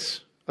know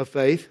it's of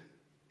faith,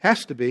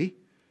 has to be,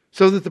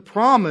 so that the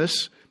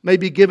promise may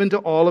be given to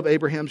all of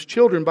Abraham's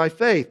children by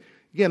faith.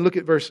 Again, look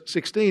at verse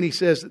 16. He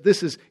says that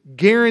this is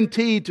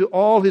guaranteed to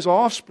all his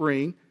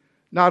offspring,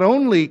 not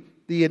only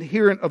the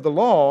adherent of the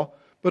law,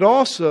 but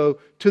also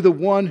to the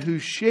one who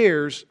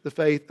shares the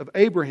faith of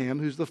Abraham,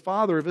 who's the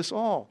father of us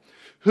all.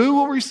 Who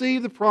will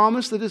receive the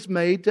promise that is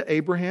made to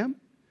Abraham?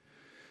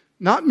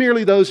 Not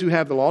merely those who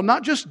have the law,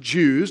 not just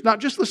Jews, not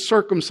just the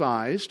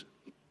circumcised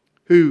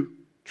who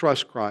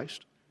trust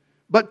Christ,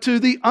 but to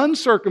the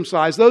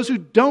uncircumcised, those who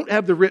don't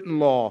have the written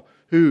law,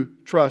 who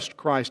trust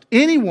Christ.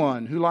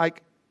 Anyone who,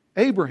 like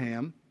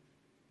Abraham,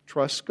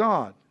 trusts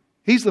God.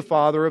 He's the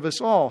father of us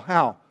all.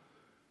 How?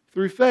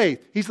 Through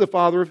faith. He's the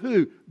father of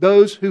who?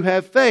 Those who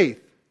have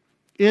faith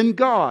in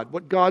God,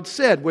 what God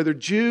said, whether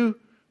Jew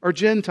or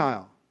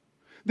Gentile.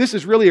 This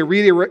is really a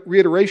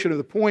reiteration of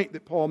the point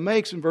that Paul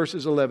makes in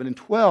verses 11 and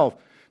 12.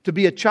 To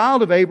be a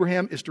child of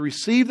Abraham is to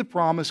receive the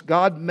promise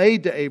God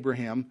made to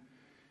Abraham,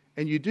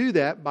 and you do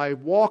that by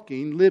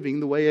living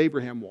the way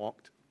Abraham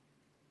walked,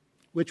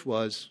 which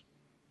was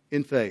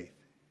in faith.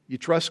 You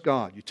trust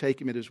God. You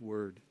take Him at His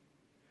word.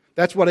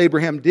 That's what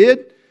Abraham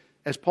did,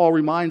 as Paul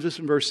reminds us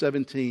in verse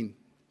 17.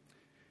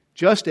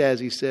 Just as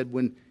he said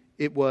when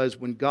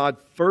God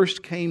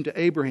first came to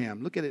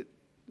Abraham. Look at it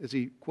as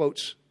he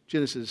quotes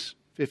Genesis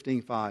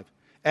 15:5.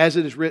 As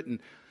it is written,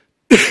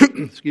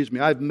 excuse me,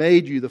 I've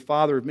made you the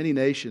father of many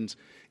nations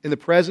in the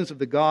presence of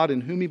the God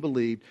in whom he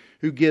believed,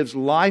 who gives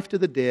life to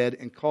the dead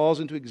and calls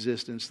into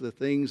existence the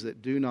things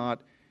that do not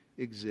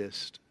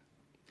exist.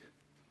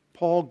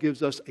 Paul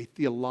gives us a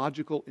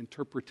theological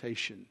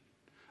interpretation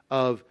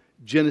of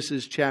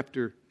Genesis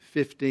chapter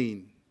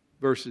 15,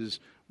 verses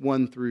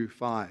 1 through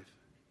 5.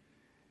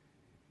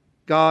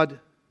 God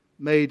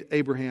made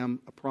Abraham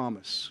a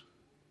promise.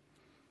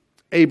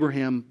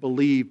 Abraham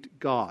believed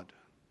God.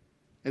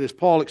 And as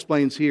Paul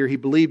explains here, he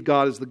believed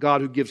God as the God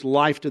who gives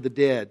life to the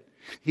dead.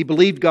 He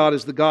believed God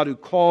as the God who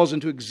calls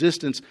into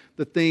existence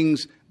the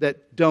things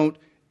that don't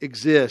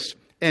exist.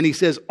 And he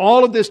says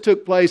all of this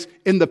took place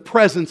in the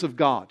presence of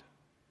God.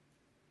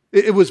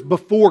 It was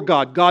before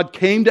God. God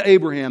came to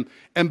Abraham,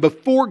 and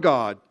before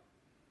God,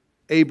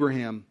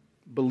 Abraham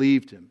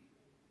believed Him.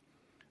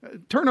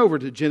 Turn over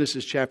to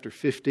Genesis chapter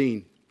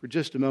 15 for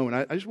just a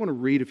moment. I just want to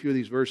read a few of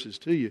these verses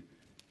to you.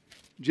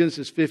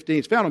 Genesis 15,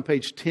 it's found on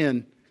page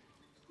 10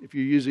 if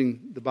you're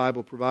using the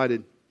Bible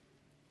provided.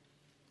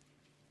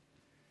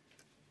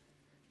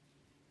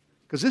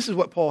 Because this is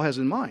what Paul has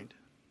in mind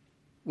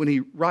when he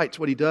writes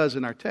what he does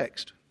in our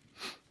text.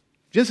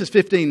 Genesis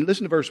 15,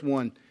 listen to verse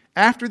 1.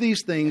 After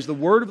these things, the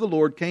word of the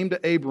Lord came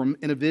to Abram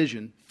in a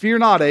vision. Fear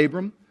not,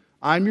 Abram,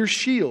 I am your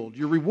shield.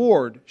 Your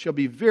reward shall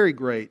be very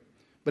great.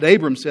 But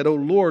Abram said, O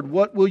Lord,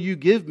 what will you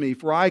give me?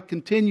 For I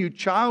continue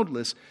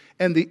childless,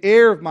 and the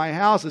heir of my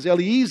house is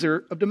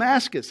Eliezer of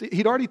Damascus.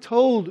 He'd already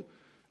told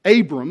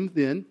Abram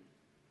then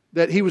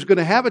that he was going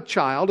to have a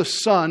child, a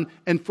son,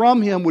 and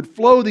from him would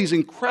flow these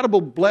incredible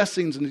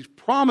blessings and these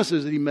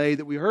promises that he made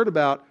that we heard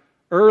about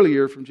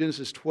earlier from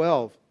Genesis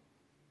 12.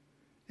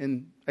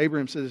 And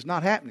Abraham said, it's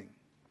not happening.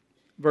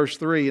 Verse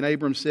 3, and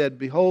Abram said,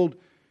 Behold,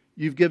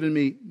 you've given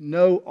me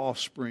no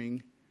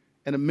offspring,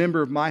 and a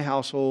member of my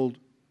household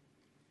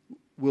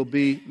will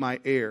be my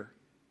heir.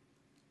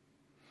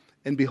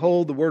 And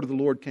behold, the word of the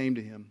Lord came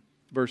to him.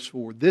 Verse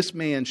 4, this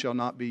man shall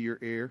not be your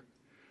heir.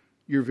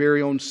 Your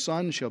very own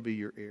son shall be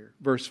your heir.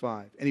 Verse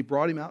 5, and he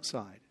brought him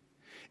outside.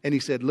 And he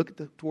said,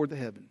 look toward the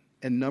heaven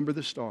and number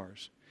the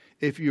stars,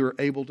 if you are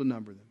able to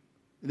number them.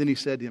 And then he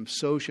said to him,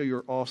 so shall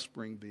your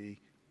offspring be.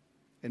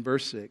 And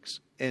verse 6,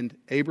 and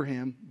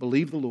Abraham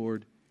believed the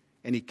Lord,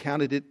 and he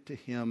counted it to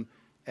him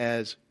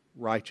as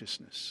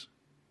righteousness.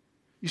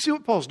 You see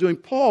what Paul's doing?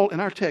 Paul, in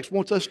our text,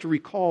 wants us to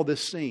recall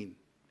this scene.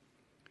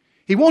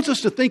 He wants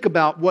us to think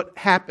about what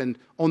happened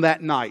on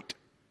that night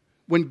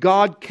when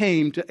God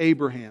came to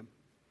Abraham.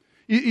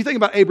 You think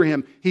about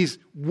Abraham, he's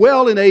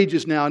well in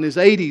ages now, in his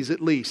 80s at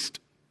least,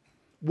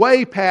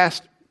 way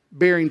past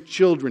bearing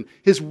children.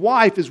 His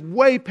wife is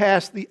way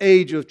past the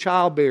age of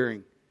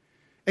childbearing.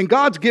 And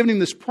God's given him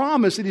this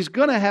promise that he's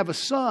going to have a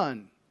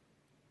son.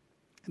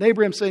 And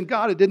Abraham's saying,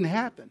 God, it didn't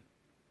happen.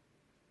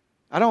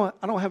 I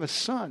don't have a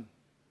son.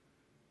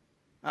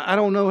 I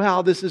don't know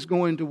how this is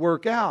going to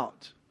work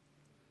out.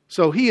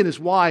 So he and his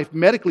wife,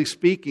 medically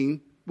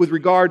speaking, with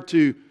regard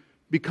to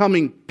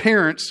becoming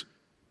parents,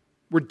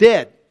 were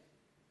dead.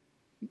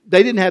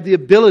 They didn't have the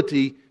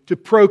ability to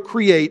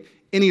procreate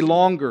any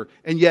longer.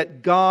 And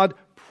yet God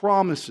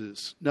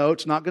promises, no,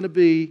 it's not going to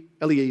be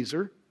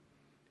Eliezer.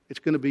 It's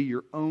going to be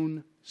your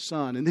own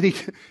son. And then he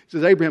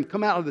says, Abraham,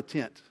 come out of the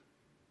tent.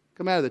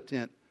 Come out of the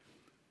tent.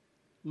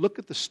 Look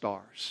at the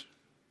stars.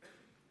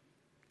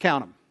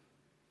 Count them.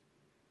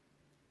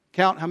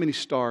 Count how many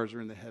stars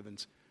are in the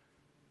heavens.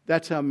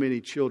 That's how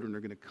many children are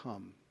going to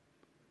come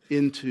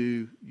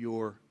into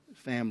your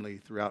family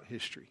throughout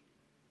history.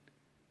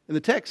 And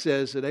the text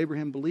says that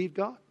Abraham believed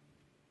God.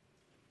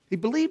 He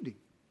believed Him.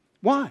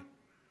 Why?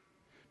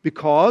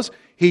 Because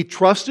he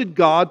trusted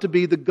God to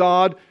be the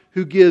God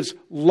who gives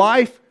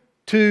life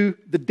to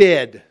the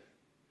dead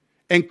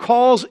and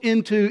calls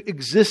into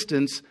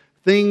existence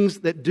things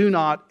that do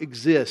not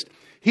exist.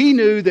 He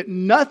knew that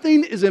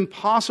nothing is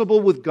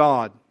impossible with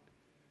God.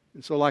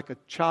 And so like a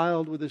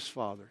child with his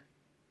father,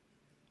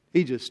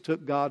 he just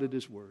took God at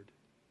His word.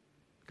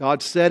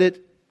 God said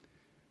it.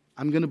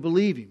 I'm going to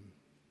believe Him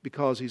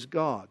because He's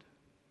God.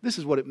 This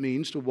is what it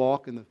means to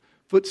walk in the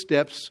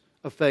footsteps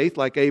of faith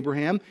like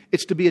Abraham.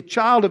 It's to be a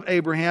child of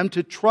Abraham,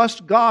 to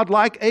trust God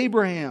like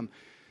Abraham.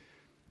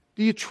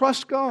 Do you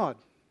trust God?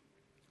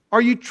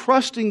 Are you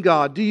trusting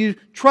God? Do you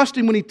trust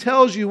Him when He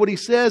tells you what He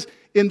says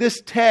in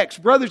this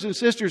text? Brothers and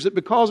sisters, that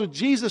because of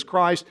Jesus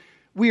Christ,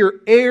 we are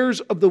heirs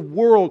of the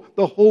world.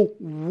 The whole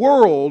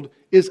world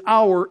is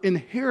our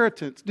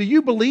inheritance. Do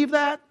you believe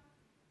that?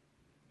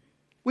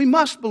 We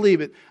must believe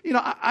it. You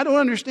know, I don't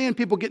understand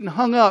people getting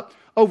hung up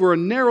over a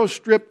narrow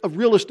strip of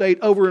real estate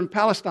over in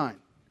Palestine,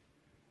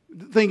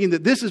 thinking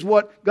that this is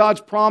what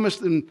God's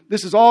promised and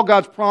this is all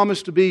God's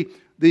promised to be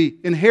the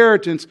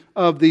inheritance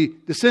of the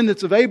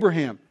descendants of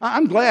Abraham.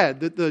 I'm glad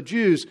that the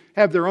Jews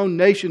have their own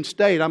nation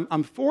state.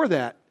 I'm for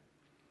that.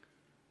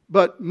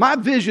 But my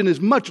vision is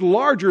much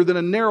larger than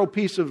a narrow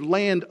piece of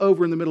land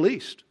over in the Middle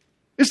East.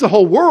 It's the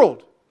whole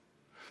world.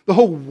 The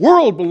whole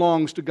world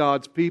belongs to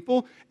God's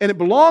people, and it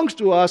belongs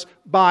to us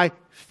by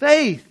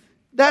faith.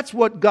 That's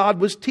what God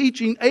was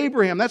teaching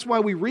Abraham. That's why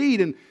we read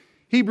in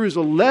Hebrews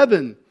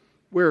 11,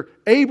 where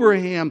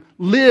Abraham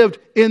lived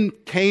in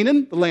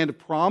Canaan, the land of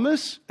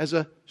promise, as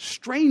a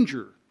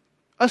stranger,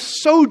 a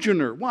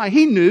sojourner. Why?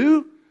 He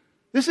knew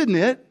this isn't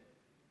it.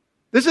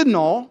 This isn't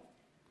all.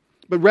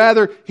 But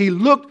rather, he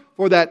looked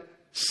for that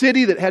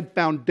city that had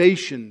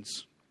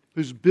foundations,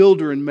 whose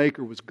builder and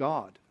maker was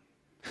God.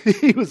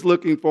 He was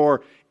looking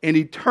for an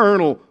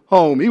eternal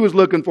home. He was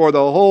looking for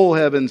the whole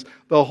heavens,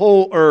 the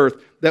whole earth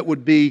that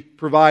would be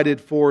provided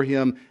for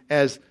him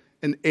as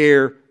an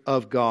heir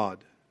of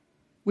God.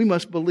 We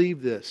must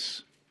believe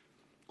this.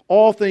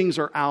 All things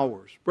are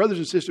ours. Brothers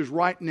and sisters,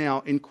 right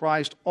now in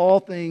Christ, all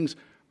things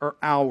are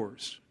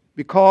ours.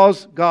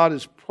 Because God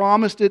has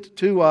promised it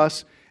to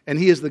us, and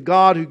He is the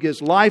God who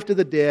gives life to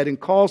the dead and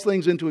calls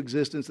things into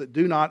existence that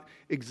do not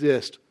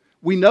exist.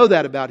 We know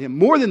that about Him.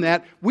 More than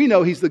that, we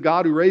know He's the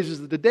God who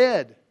raises the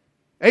dead.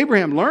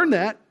 Abraham learned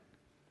that.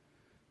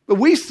 But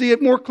we see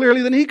it more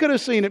clearly than he could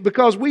have seen it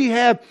because we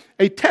have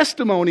a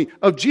testimony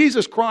of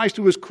Jesus Christ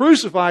who was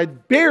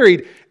crucified,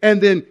 buried,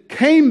 and then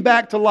came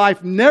back to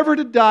life, never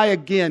to die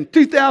again.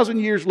 2,000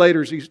 years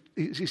later,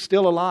 he's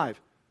still alive.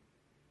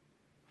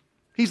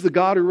 He's the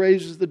God who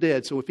raises the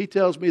dead. So if He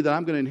tells me that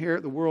I'm going to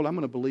inherit the world, I'm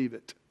going to believe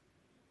it.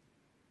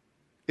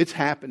 It's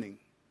happening.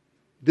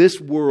 This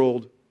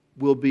world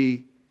will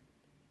be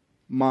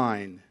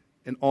mine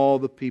and all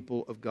the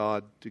people of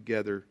God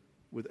together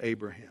with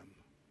Abraham.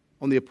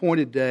 On the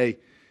appointed day,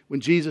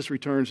 when Jesus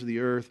returns to the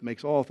earth,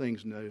 makes all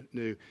things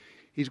new,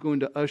 He's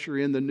going to usher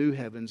in the new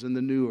heavens and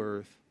the new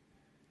earth,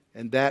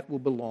 and that will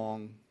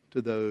belong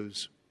to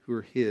those who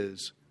are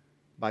His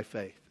by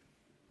faith.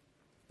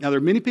 Now, there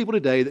are many people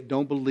today that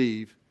don't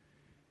believe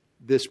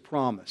this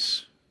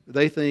promise.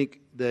 They think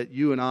that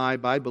you and I,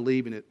 by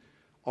believing it,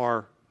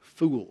 are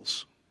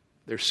fools.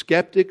 They're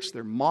skeptics,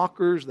 they're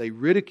mockers, they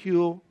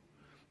ridicule.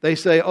 They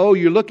say, oh,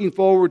 you're looking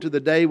forward to the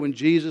day when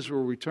Jesus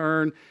will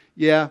return.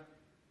 Yeah,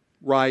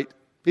 right.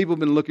 People have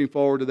been looking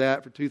forward to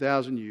that for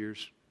 2,000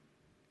 years.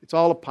 It's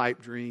all a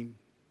pipe dream.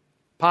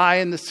 Pie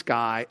in the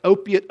sky,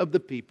 opiate of the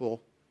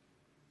people.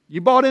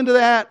 You bought into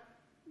that?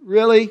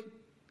 Really?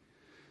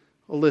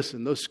 Well,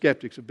 listen, those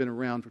skeptics have been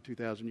around for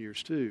 2,000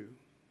 years too.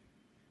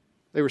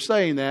 They were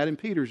saying that in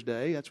Peter's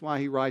day. That's why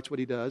he writes what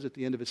he does at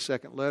the end of his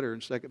second letter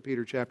in 2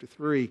 Peter chapter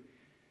 3.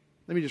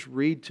 Let me just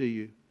read to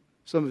you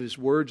some of his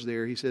words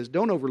there. He says,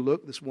 don't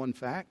overlook this one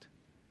fact,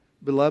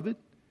 beloved.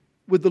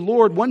 With the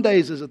Lord, one day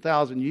is as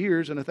 1,000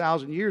 years, and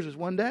 1,000 years is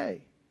one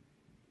day.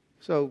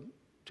 So,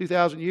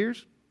 2,000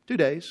 years, 2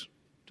 days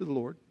to the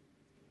Lord.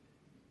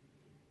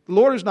 The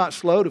Lord is not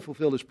slow to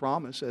fulfill His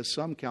promise, as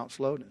some count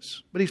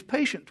slowness, but He's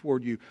patient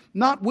toward you,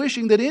 not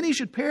wishing that any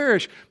should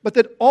perish, but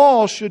that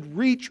all should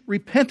reach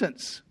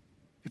repentance.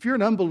 If you're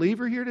an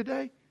unbeliever here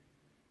today,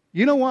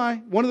 you know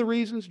why? One of the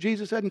reasons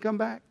Jesus hadn't come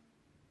back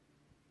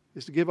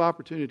is to give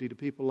opportunity to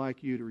people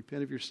like you to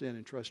repent of your sin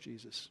and trust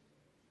Jesus.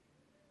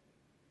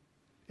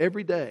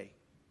 Every day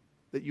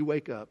that you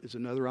wake up is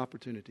another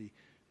opportunity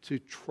to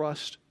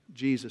trust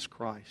Jesus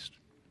Christ.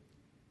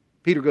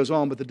 Peter goes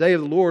on, but the day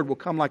of the Lord will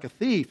come like a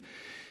thief.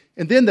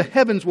 And then the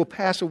heavens will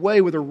pass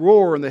away with a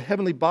roar, and the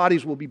heavenly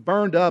bodies will be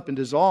burned up and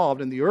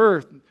dissolved, and the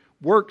earth,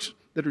 works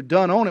that are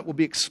done on it, will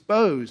be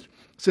exposed.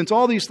 Since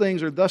all these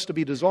things are thus to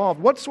be dissolved,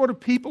 what sort of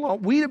people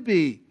ought we to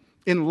be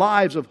in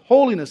lives of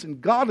holiness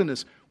and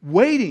godliness,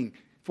 waiting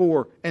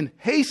for and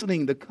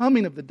hastening the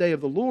coming of the day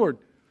of the Lord,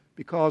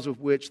 because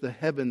of which the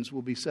heavens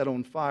will be set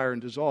on fire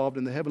and dissolved,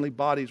 and the heavenly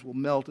bodies will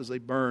melt as they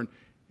burn.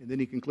 And then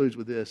he concludes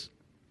with this.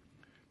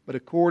 But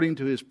according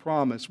to His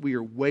promise, we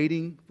are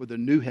waiting for the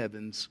new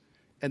heavens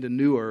and a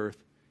new earth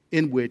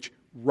in which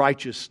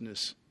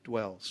righteousness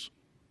dwells.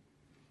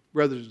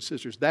 Brothers and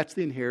sisters, that's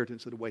the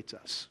inheritance that awaits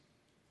us.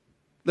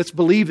 Let's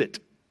believe it.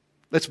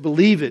 Let's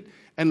believe it.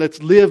 And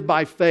let's live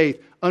by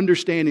faith,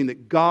 understanding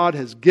that God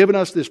has given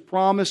us this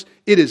promise.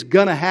 It is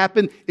going to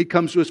happen. It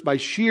comes to us by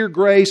sheer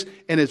grace.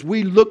 And as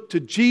we look to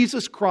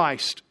Jesus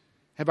Christ,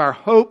 have our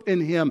hope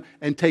in Him,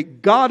 and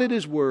take God at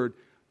His word,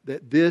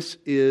 that this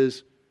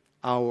is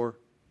our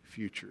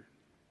future.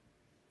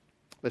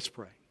 Let's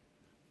pray.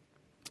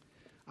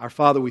 Our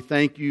Father, we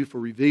thank You for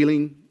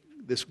revealing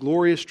this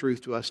glorious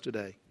truth to us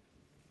today.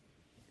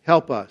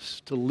 Help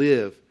us to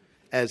live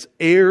as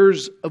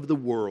heirs of the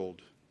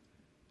world,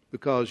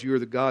 because You are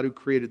the God who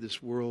created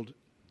this world,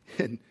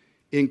 and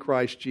in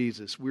Christ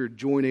Jesus we are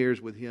joint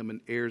heirs with Him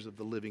and heirs of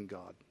the living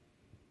God.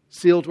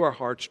 Seal to our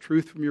hearts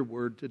truth from Your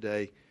word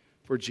today,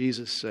 for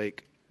Jesus'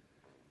 sake.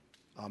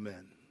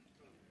 Amen.